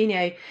actually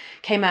Mourinho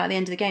came out at the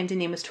end of the game,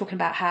 didn't he, and was talking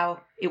about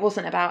how it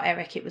wasn't about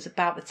Eric, it was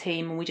about the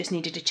team, and we just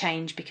needed to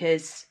change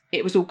because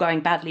it was all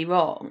going badly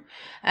wrong.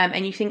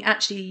 And you think,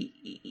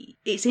 actually,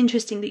 it's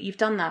interesting that you've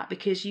done that,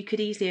 because you could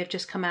easily have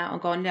just come out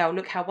and gone, no,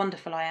 look how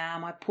wonderful I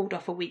am. I pulled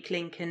off a weak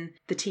link and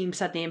the team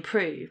suddenly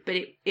improved. But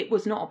it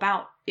wasn't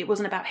about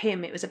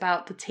him. It was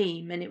about the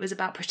team, and it was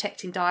about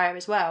protecting Dyer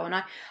as well. And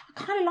I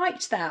kind of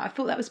liked that. I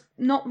thought that was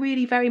not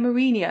really very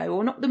Mourinho,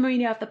 or not the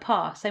Mourinho of the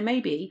past. So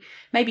maybe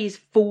he's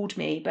fooled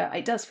me, but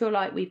it does feel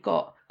like we've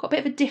got a bit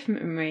of a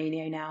different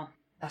Mourinho now.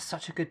 That's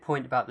such a good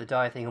point about the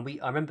Dyer thing, and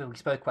I remember we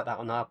spoke about that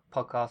on our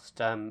podcast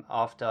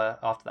after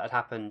that had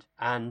happened,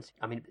 and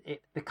I mean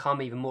it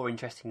become even more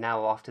interesting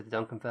now after the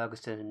Duncan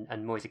Ferguson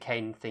and Moise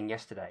Kean thing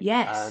yesterday.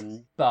 Yes.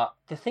 But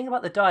the thing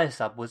about the Dyer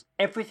sub was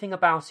everything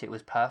about it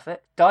was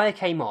perfect. Dyer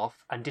came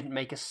off and didn't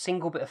make a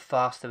single bit of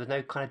fuss. There was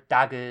no kind of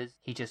daggers.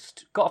 He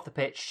just got off the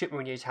pitch, shook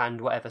Mourinho's hand,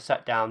 whatever,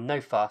 sat down,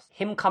 no fuss.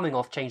 Him coming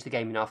off changed the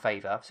game in our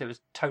favour, so it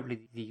was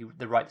totally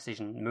the right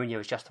decision. Mourinho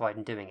was justified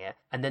in doing it,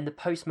 and then the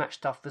post-match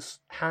stuff was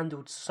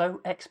handled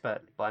so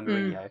expertly by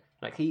Mourinho.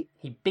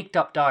 He bigged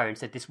up Dyer and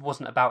said this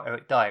wasn't about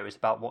Eric Dyer, it was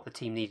about what the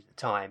team needed at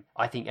the time.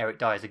 I think Eric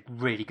Dyer is a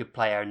really good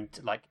player, and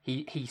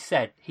he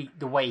said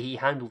the way he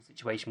handled the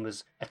situation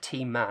was a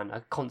team man,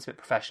 a consummate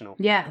professional.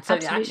 Yeah, and so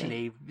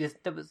absolutely. actually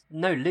there was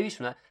no lose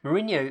from that.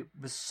 Mourinho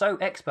was so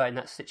expert in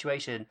that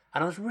situation,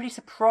 and I was really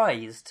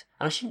surprised.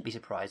 And I shouldn't be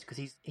surprised because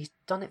he's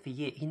done it for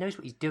years. He knows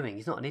what he's doing.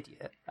 He's not an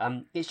idiot.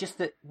 It's just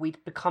that we'd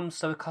become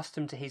so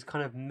accustomed to his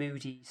kind of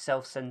moody,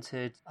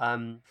 self-centered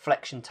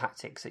flexion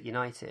tactics at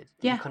United.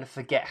 Yeah. You kind of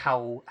forget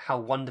how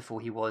wonderful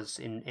he was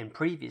in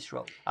previous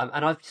roles.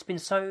 And I've just been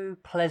so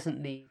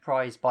pleasantly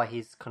surprised by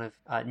his kind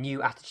of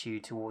new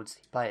attitude towards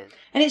his players.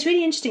 And it's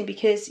really interesting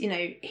because,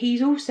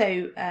 he's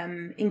also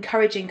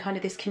encouraging kind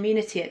of this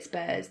community at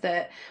Spurs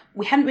that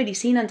we hadn't really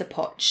seen under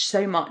Poch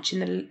so much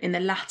in the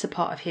latter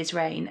part of his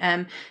reign.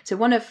 So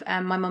one of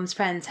my mum's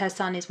friends, her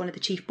son is one of the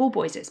chief ball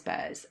boys at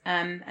Spurs.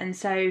 And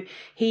so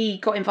he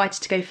got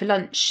invited to go for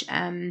lunch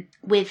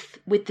with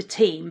the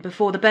team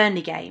before the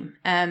Burnley game,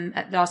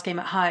 at the last game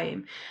at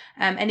home.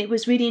 And it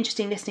was really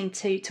interesting listening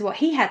to what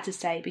he had to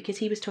say, because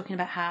he was talking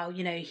about how,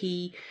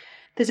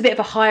 there's a bit of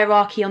a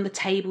hierarchy on the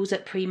tables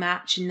at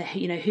pre-match, and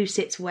who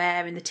sits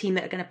where, and the team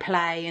that are going to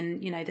play,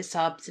 and the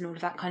subs and all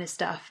of that kind of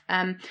stuff.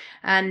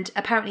 And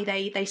apparently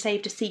they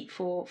saved a seat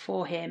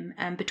for him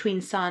between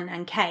Son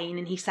and Kane,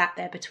 and he sat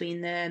there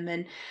between them.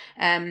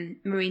 And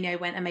Mourinho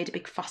went and made a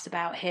big fuss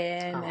about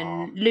him,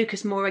 and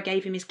Lucas Moura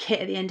gave him his kit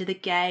at the end of the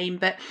game.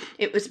 But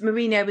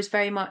Mourinho was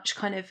very much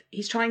kind of,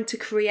 he's trying to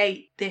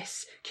create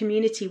this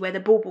community where the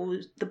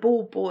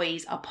ball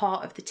boys are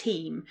part of the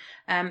team,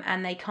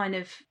 and they kind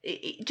of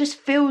it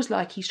just feels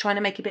like he's trying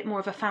to make a bit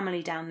more of a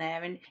family down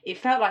there. And it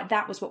felt like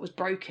that was what was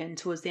broken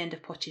towards the end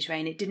of Poch's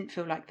reign. It didn't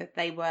feel like that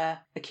they were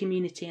a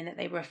community and that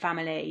they were a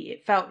family.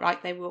 It felt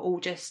like they were all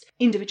just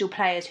individual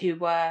players who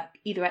were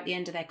either at the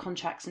end of their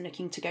contracts and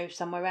looking to go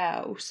somewhere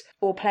else,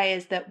 or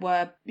players that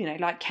were,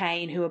 like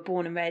Kane, who were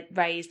born and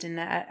raised and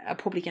are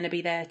probably going to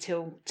be there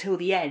till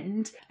the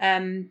end.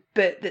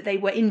 But that they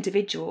were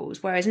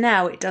individuals. Whereas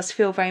now it does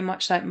feel very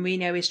much like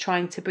Mourinho is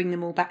trying to bring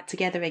them all back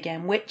together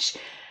again, which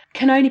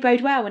can only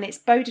bode well, and it's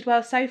boded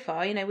well so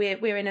far.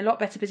 We're in a lot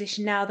better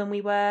position now than we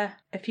were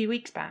a few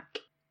weeks back.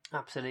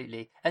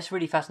 Absolutely. It's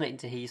really fascinating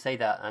to hear you say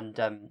that, and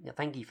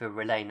thank you for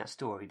relaying that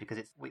story, because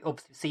we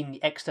obviously seen the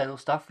external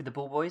stuff with the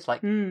ball boys,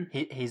 like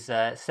his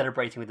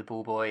celebrating with the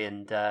ball boy,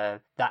 and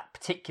that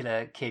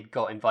particular kid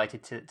got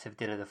invited to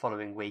dinner the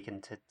following week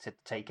and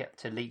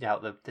to lead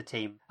out the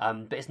team.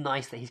 But it's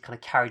nice that he's kind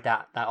of carried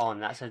that on.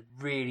 That's a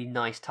really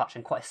nice touch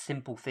and quite a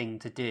simple thing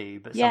to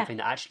do, but something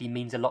that actually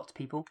means a lot to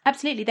people.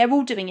 Absolutely. They're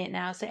all doing it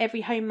now. So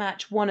every home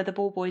match, one of the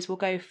ball boys will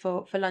go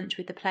for lunch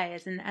with the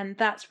players, and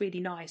that's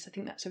really nice. I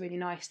think that's a really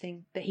nice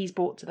thing that he's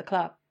brought to the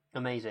club.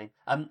 Amazing.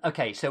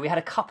 Okay, so we had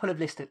a couple of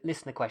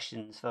listener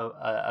questions for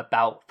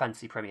about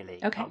Fantasy Premier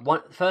League. Okay.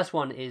 First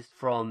one is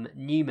from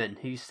Newman,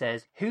 who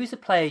says, who's a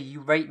player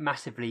you rate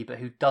massively but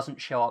who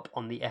doesn't show up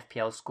on the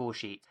FPL score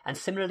sheet? And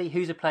similarly,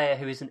 who's a player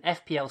who is an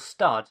FPL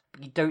stud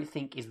but you don't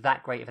think is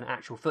that great of an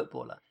actual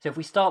footballer? So if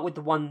we start with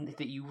the one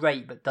that you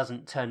rate but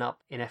doesn't turn up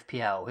in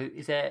FPL,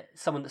 is there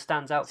someone that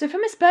stands out? So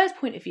from a Spurs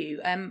point of view,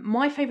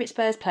 my favourite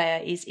Spurs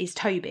player is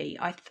Toby.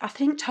 I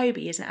think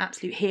Toby is an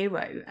absolute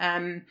hero.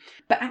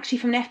 But actually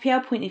from an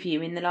FPL point of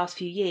view, in the last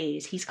few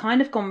years, he's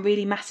kind of gone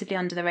really massively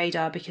under the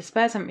radar because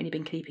Spurs haven't really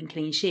been keeping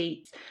clean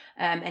sheets.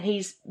 And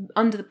he's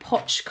under the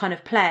Poch kind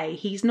of play.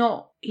 He's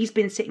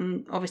been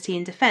sitting obviously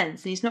in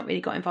defence and he's not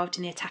really got involved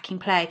in the attacking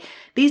play.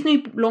 These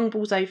new long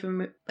balls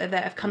over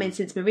that have come in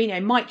since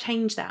Mourinho might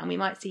change that and we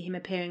might see him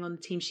appearing on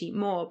the team sheet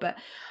more. But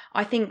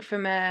I think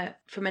from an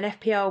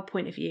FPL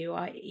point of view,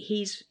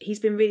 he's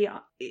been really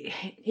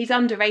he's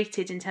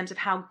underrated in terms of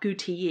how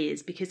good he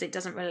is because it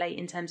doesn't relate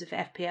in terms of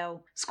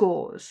FPL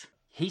scores.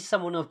 He's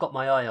someone I've got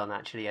my eye on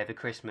actually over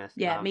Christmas.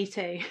 Yeah, me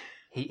too.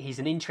 He's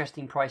an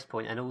interesting price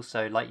point, and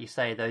also, like you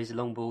say, those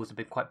long balls have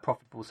been quite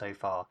profitable so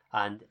far.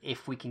 And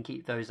if we can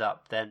keep those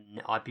up, then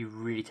I'd be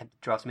really tempted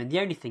to draft him. And the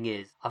only thing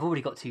is, I've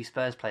already got 2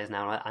 Spurs players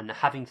now, and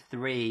having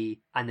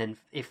 3, and then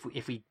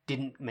if we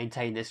didn't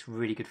maintain this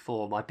really good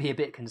form, I'd be a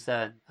bit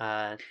concerned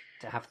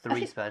to have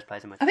 3 Spurs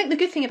players in my team. I think the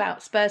good thing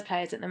about Spurs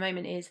players at the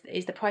moment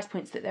is the price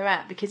points that they're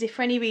at, because if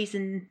for any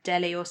reason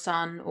Dele or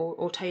Son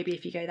or Toby,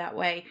 if you go that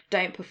way,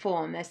 don't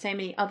perform, there's so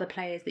many other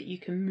players that you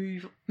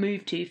can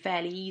move to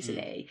fairly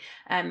easily.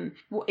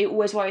 It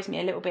always worries me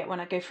a little bit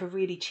when I go for a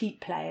really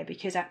cheap player,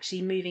 because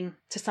actually moving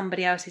to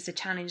somebody else is a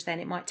challenge. Then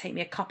it might take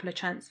me a couple of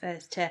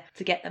transfers to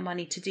get the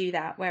money to do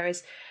that,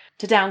 whereas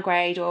to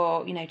downgrade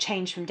or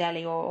change from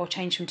Dele or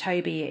change from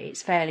Toby,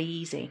 it's fairly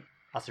easy.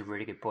 That's a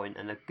really good point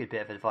and a good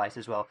bit of advice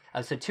as well.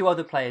 So 2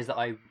 other players that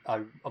I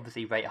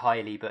obviously rate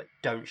highly but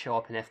don't show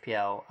up in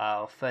FPL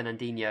are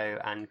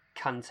Fernandinho and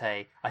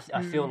Kante.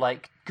 I feel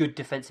like good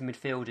defensive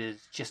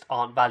midfielders just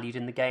aren't valued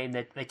in the game.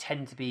 They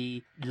tend to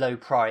be low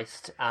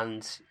priced,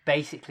 and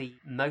basically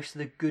most of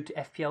the good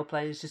FPL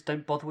players just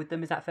don't bother with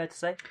them. Is that fair to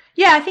say?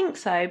 Yeah, I think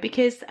so,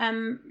 because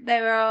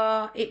there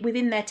are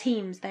within their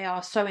teams they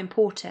are so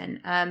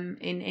important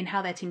in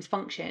how their teams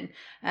function.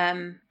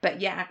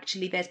 But yeah,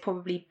 actually, there's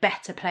probably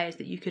better players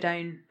that you could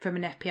own from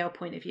an FPL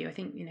point of view. I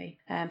think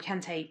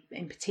Kante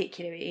in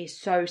particular is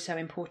so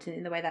important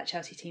in the way that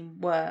Chelsea team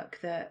work,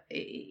 that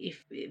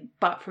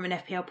but from an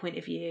FPL point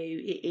of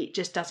view, it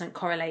just doesn't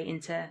correlate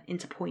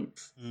into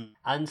points.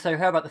 And so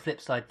how about the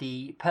flip side?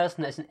 The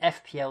person that's an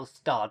FPL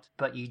stud,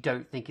 but you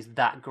don't think is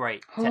that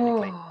great,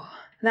 technically.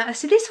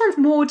 So this one's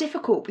more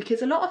difficult,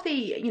 because a lot of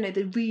the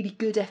the really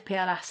good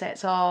FPL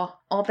assets are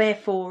there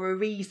for a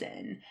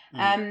reason.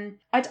 I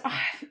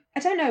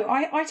don't know.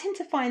 I tend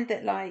to find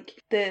that like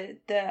the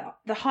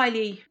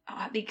highly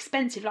the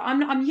expensive. Like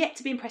I'm yet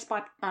to be impressed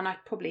by, and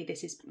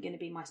this is going to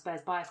be my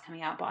Spurs bias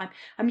coming out, but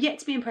I'm yet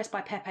to be impressed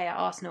by Pepe at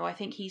Arsenal. I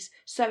think he's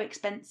so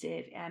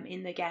expensive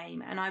in the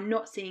game, and I'm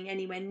not seeing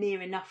anywhere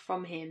near enough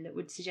from him that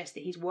would suggest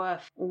that he's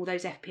worth all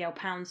those FPL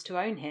pounds to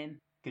own him.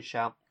 Good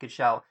shout.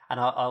 And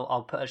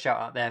I'll put a shout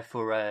out there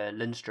for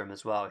Lundstrom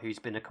as well, who's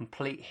been a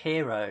complete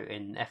hero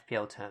in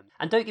FPL terms.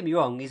 And don't get me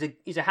wrong,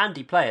 he's a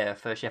handy player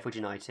for Sheffield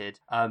United,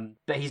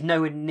 but he's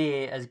nowhere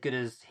near as good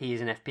as he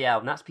is in FPL,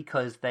 and that's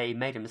because they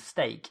made a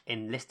mistake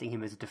in listing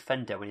him as a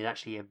defender when he's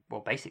actually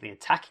basically an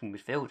attacking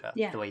midfielder,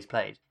 the way he's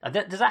played.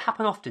 Does that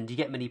happen often? Do you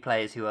get many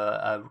players who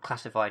are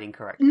classified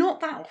incorrect?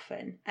 Not that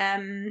often.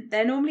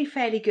 They're normally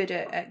fairly good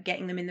at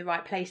getting them in the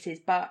right places,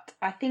 but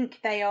I think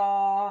they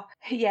are,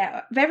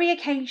 very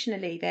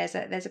occasionally there's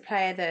a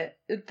player that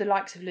the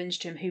likes of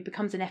Lundstrom who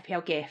becomes an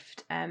FPL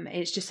gift.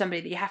 It's just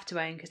somebody that you have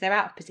to own because they're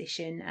out of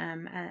position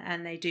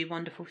and they do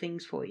wonderful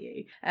things for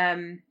you.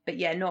 But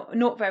yeah,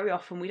 not very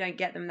often. We don't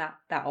get them that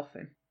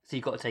often. So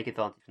you've got to take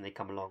advantage when they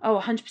come along.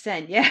 Oh,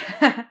 100%,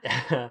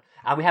 yeah.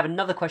 And we have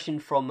another question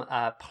from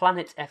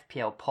Planet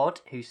FPL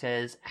Pod, who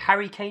says,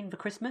 Harry Kane for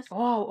Christmas?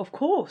 Oh, of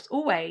course,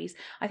 always.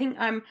 I think,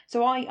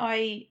 so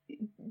I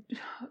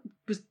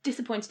was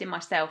disappointed in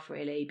myself,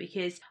 really,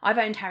 because I've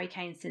owned Harry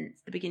Kane since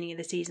the beginning of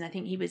the season. I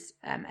think he was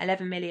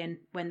 11 million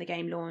when the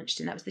game launched,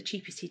 and that was the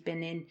cheapest he'd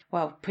been in,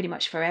 well, pretty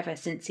much forever,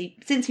 since he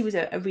was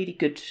a really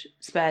good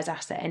Spurs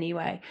asset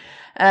anyway.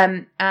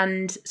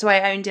 And so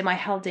I owned him, I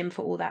held him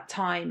for all that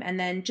time, and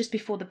then just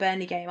before the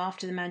Burnley game,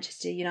 after the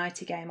Manchester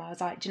United game, I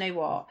was like, do you know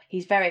what?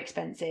 He's very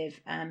expensive.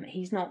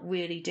 He's not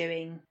really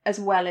doing as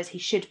well as he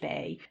should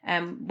be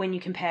when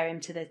you compare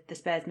him to the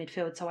Spurs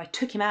midfield. So I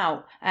took him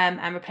out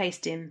and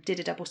replaced him, did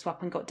a double swap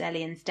up and got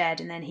Delhi instead,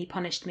 and then he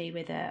punished me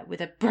with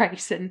a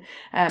brace and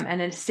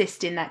an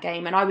assist in that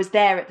game. And I was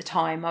there at the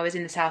time. I was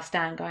in the South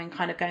Stand going,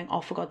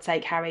 oh, for God's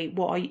sake, Harry,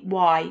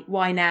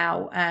 why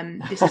now?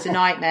 This is a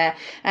nightmare.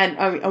 And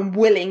I'm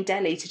willing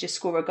Delhi to just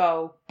score a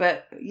goal.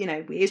 But, you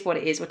know, it is what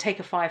it is. We'll take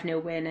a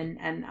 5-0 win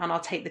and I'll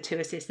take the 2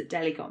 assists that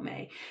Delhi got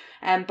me.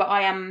 But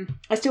I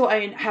still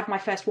have my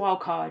first wild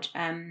card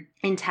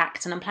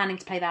intact, and I'm planning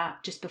to play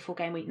that just before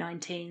game week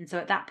 19. So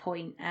at that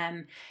point,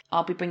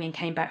 I'll be bringing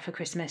Kane back for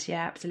Christmas.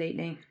 Yeah,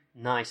 absolutely.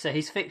 Nice. So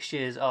his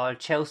fixtures are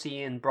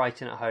Chelsea and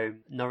Brighton at home,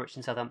 Norwich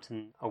and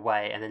Southampton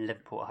away, and then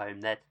Liverpool at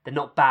home. They're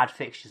not bad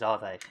fixtures, are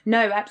they?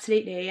 No,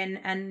 absolutely.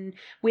 And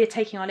we're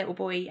taking our little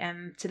boy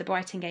to the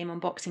Brighton game on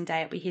Boxing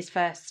Day. It'll be his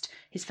first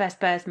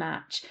Spurs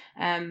match.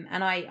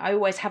 And I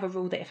always have a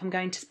rule that if I'm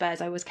going to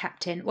Spurs, I always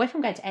captain, or if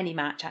I'm going to any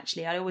match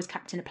actually, I always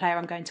captain a player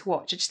I'm going to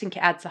watch. I just think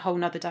it adds a whole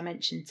nother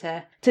dimension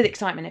to the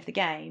excitement of the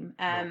game.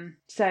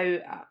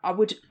 So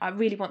I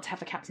really want to have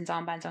the captain's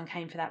armband on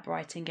Kane for that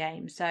Brighton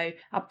game. So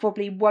I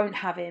probably won't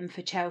have him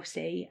for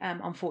Chelsea,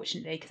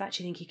 unfortunately, because I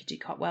actually think he could do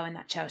quite well in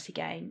that Chelsea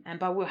game.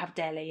 But I will have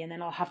Delhi, and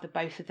then I'll have the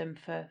both of them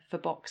for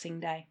Boxing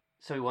Day.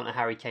 So we want a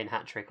Harry Kane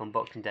hat-trick on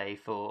Boxing Day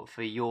for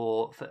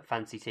your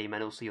fantasy team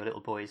and also your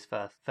little boy's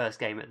first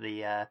game at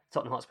the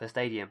Tottenham Hotspur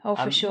Stadium. Oh,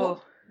 for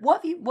sure.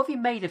 What have you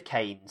made of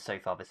Kane so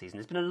far this season?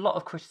 There's been a lot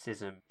of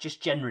criticism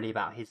just generally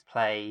about his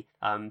play.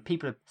 Some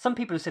people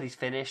have said he's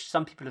finished.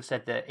 Some people have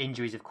said that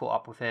injuries have caught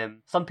up with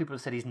him. Some people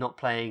have said he's not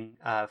playing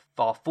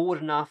far forward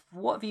enough.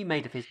 What have you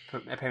made of his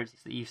appearances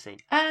that you've seen?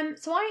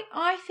 So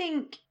I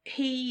think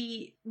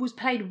he was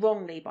played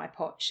wrongly by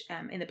Poch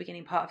in the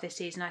beginning part of this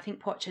season. I think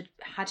Poch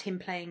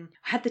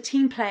had the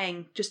team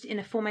playing just in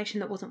a formation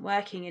that wasn't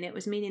working, and it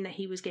was meaning that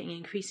he was getting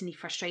increasingly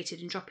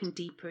frustrated and dropping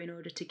deeper in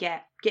order to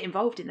get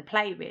involved in the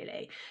play,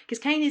 really. Because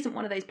Kane isn't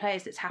one of those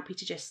players that's happy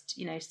to just,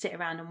 you know, sit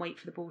around and wait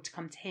for the ball to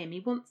come to him.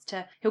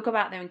 He'll go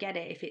out there and get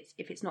it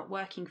if it's not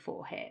working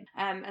for him.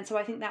 And so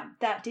I think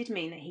that did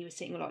mean that he was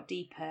sitting a lot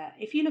deeper.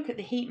 If you look at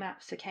the heat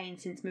maps for Kane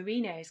since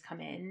Mourinho has come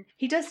in,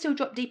 he does still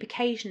drop deep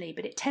occasionally,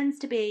 but it tends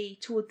to be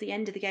towards the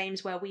end of the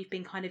games where we've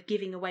been kind of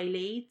giving away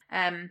leads.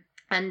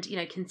 And, you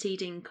know,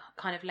 conceding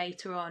kind of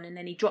later on, and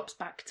then he drops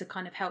back to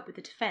kind of help with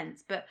the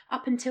defence. But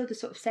up until the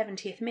sort of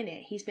 70th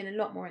minute, he's been a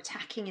lot more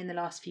attacking in the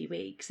last few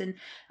weeks. And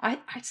I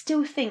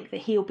still think that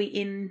he'll be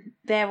in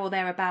there or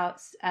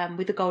thereabouts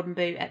with the Golden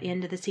Boot at the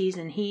end of the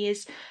season. He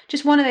is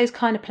just one of those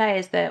kind of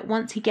players that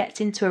once he gets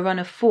into a run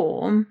of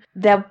form,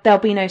 there'll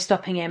be no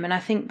stopping him. And I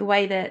think the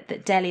way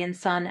that Dele and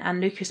Son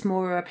and Lucas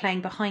Moura are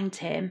playing behind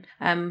him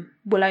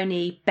will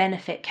only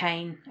benefit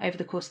Kane over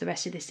the course of the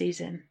rest of the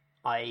season.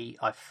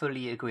 I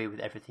fully agree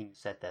with everything you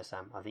said there,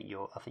 Sam. I think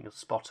you're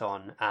spot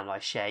on, and I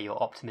share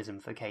your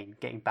optimism for Kane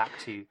getting back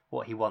to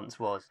what he once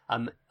was.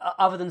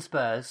 Other than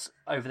Spurs,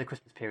 over the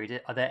Christmas period,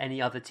 are there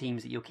any other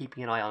teams that you're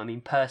keeping an eye on? I mean,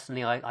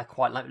 personally, I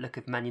quite like the look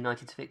of Man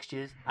United's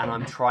fixtures, and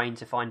I'm trying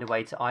to find a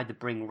way to either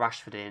bring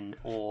Rashford in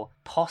or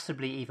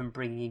possibly even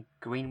bringing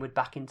Greenwood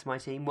back into my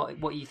team. What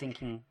are you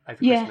thinking over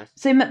Christmas?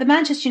 So the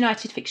Manchester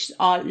United fixtures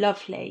are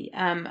lovely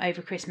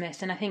over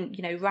Christmas, and I think,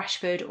 you know,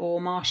 Rashford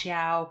or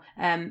Martial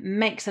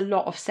makes a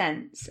lot of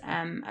sense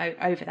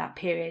over that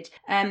period.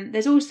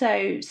 There's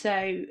also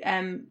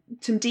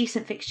some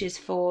decent fixtures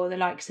for the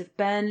likes of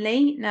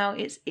Burnley. Now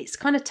it's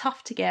kind of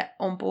tough to get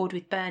on board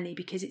with Burnley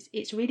because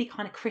it's really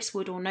kind of Chris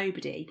Wood or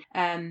nobody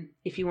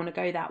if you want to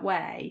go that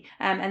way,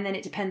 and then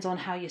it depends on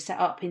how you're set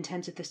up in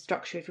terms of the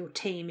structure of your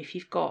team, if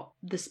you've got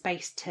the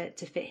space to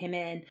fit him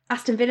in.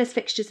 Aston Villa's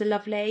fixtures are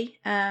lovely,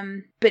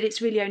 but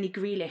it's really only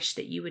Grealish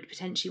that you would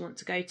potentially want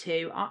to go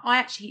to.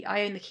 I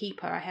own the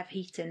keeper. I have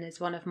Heaton as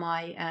one of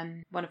my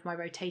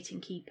rotating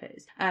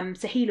keepers,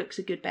 so he looks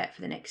a good bet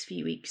for the next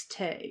few weeks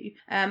too.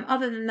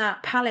 Other than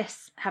that,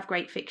 Palace have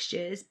great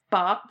fixtures,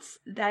 but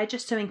they're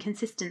just so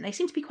inconsistent. They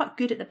seem to be quite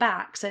good at the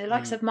back, so the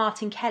likes of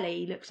Martin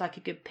Kelly looks like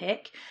a good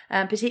pick,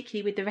 particularly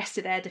with the rest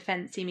of their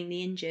defence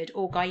seemingly injured,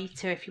 or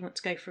Gaeta if you want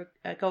to go for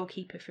a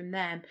goalkeeper from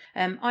them.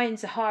 I own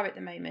Zaha at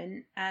the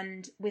moment,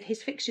 and with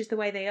his fixtures the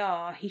way they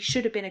are, he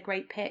should have been a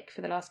great pick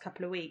for the last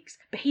couple of weeks,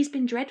 but he's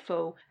been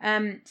dreadful.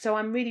 So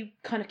I'm really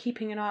kind of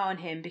keeping an eye on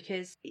him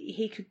because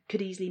he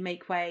could easily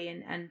make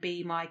way and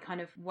be my kind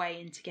of way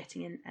into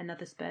getting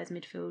another Spurs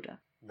midfielder.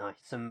 Nice.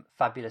 Some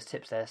fabulous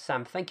tips there.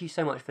 Sam, thank you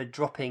so much for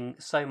dropping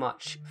so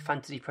much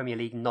Fantasy Premier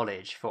League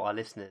knowledge for our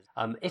listeners.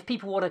 If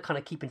people want to kind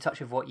of keep in touch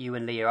with what you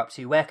and Lee are up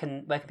to, where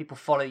can people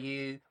follow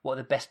you? What are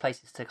the best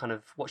places to kind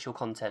of watch your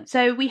content?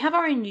 So we have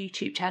our own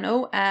YouTube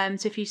channel.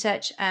 So if you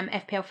search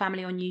FPL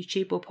Family on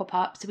YouTube, will pop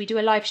up. So we do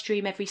a live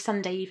stream every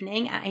Sunday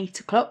evening at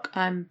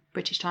 8:00,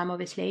 British time,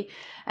 obviously.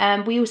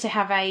 We also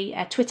have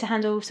a Twitter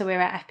handle. So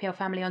we're at FPL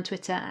Family on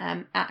Twitter,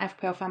 at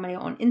FPL Family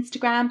on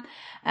Instagram.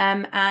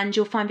 And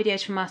you'll find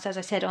videos from us, as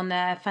I said, on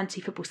the Fantasy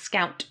Football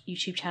Scout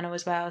YouTube channel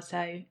as well.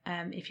 So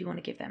if you want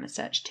to give them a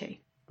search too.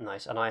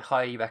 Nice, and I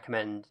highly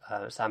recommend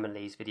Sam and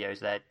Lee's videos.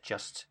 They're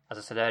just, as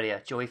I said earlier,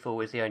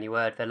 joyful is the only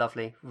word. They're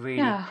lovely,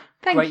 really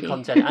great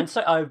content. And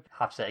so I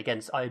have to say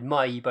again, I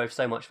admire you both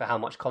so much for how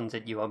much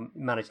content you are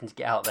managing to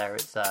get out there.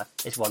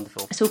 It's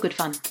wonderful. It's all good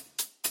fun.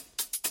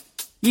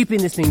 You've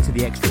been listening to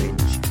The Extra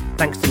Inch.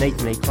 Thanks to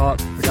Nathan A.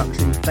 Clark for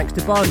production. Thanks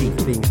to Bardi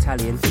for being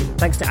Italian.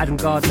 Thanks to Adam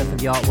Gardner for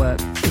the artwork.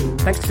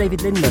 Thanks to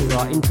David Lindner for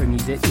our intro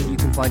music. You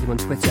can find him on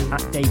Twitter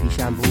at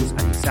DavyShambles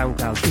and his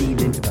SoundCloud D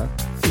Lindner.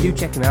 Do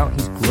check him out,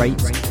 he's great.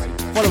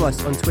 Follow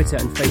us on Twitter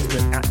and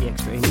Facebook at The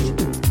Extra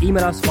Inch.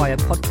 Email us via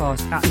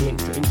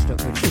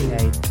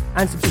podcast@theextrainch.co.uk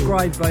and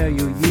subscribe via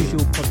your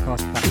usual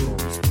podcast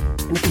platforms.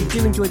 And if you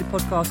do enjoy the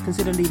podcast,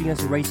 consider leaving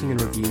us a rating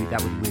and review.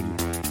 That would really help.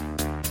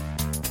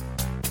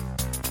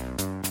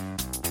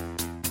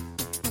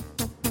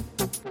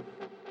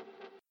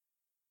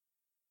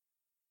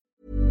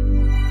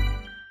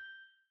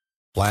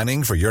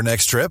 Planning for your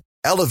next trip?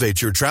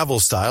 Elevate your travel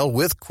style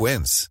with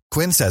Quince.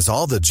 Quince has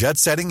all the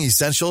jet-setting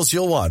essentials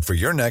you'll want for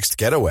your next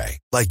getaway,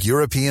 like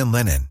European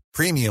linen,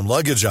 premium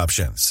luggage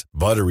options,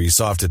 buttery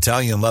soft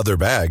Italian leather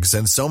bags,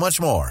 and so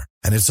much more.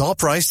 And it's all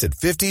priced at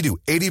 50 to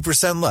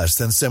 80% less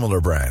than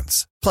similar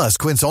brands. Plus,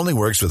 Quince only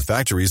works with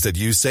factories that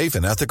use safe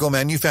and ethical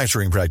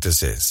manufacturing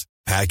practices.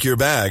 Pack your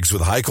bags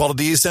with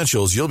high-quality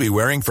essentials you'll be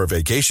wearing for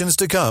vacations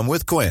to come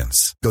with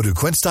Quince. Go to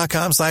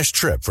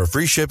quince.com/trip for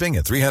free shipping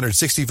and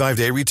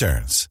 365-day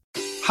returns.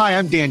 Hi,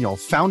 I'm Daniel,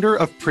 founder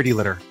of Pretty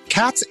Litter.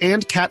 Cats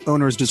and cat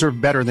owners deserve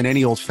better than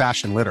any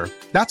old-fashioned litter.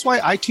 That's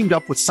why I teamed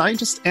up with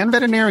scientists and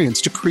veterinarians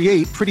to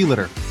create Pretty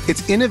Litter.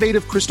 Its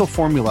innovative crystal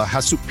formula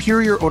has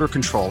superior odor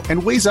control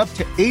and weighs up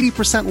to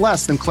 80%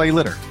 less than clay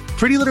litter.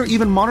 Pretty Litter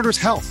even monitors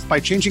health by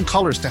changing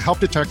colors to help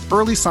detect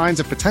early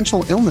signs of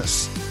potential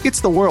illness. It's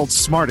the world's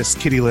smartest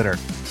kitty litter.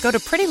 Go to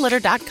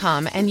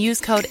prettylitter.com and use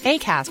code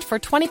ACAST for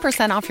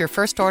 20% off your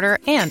first order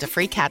and a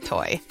free cat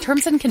toy.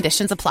 Terms and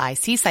conditions apply.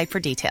 See site for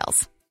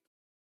details.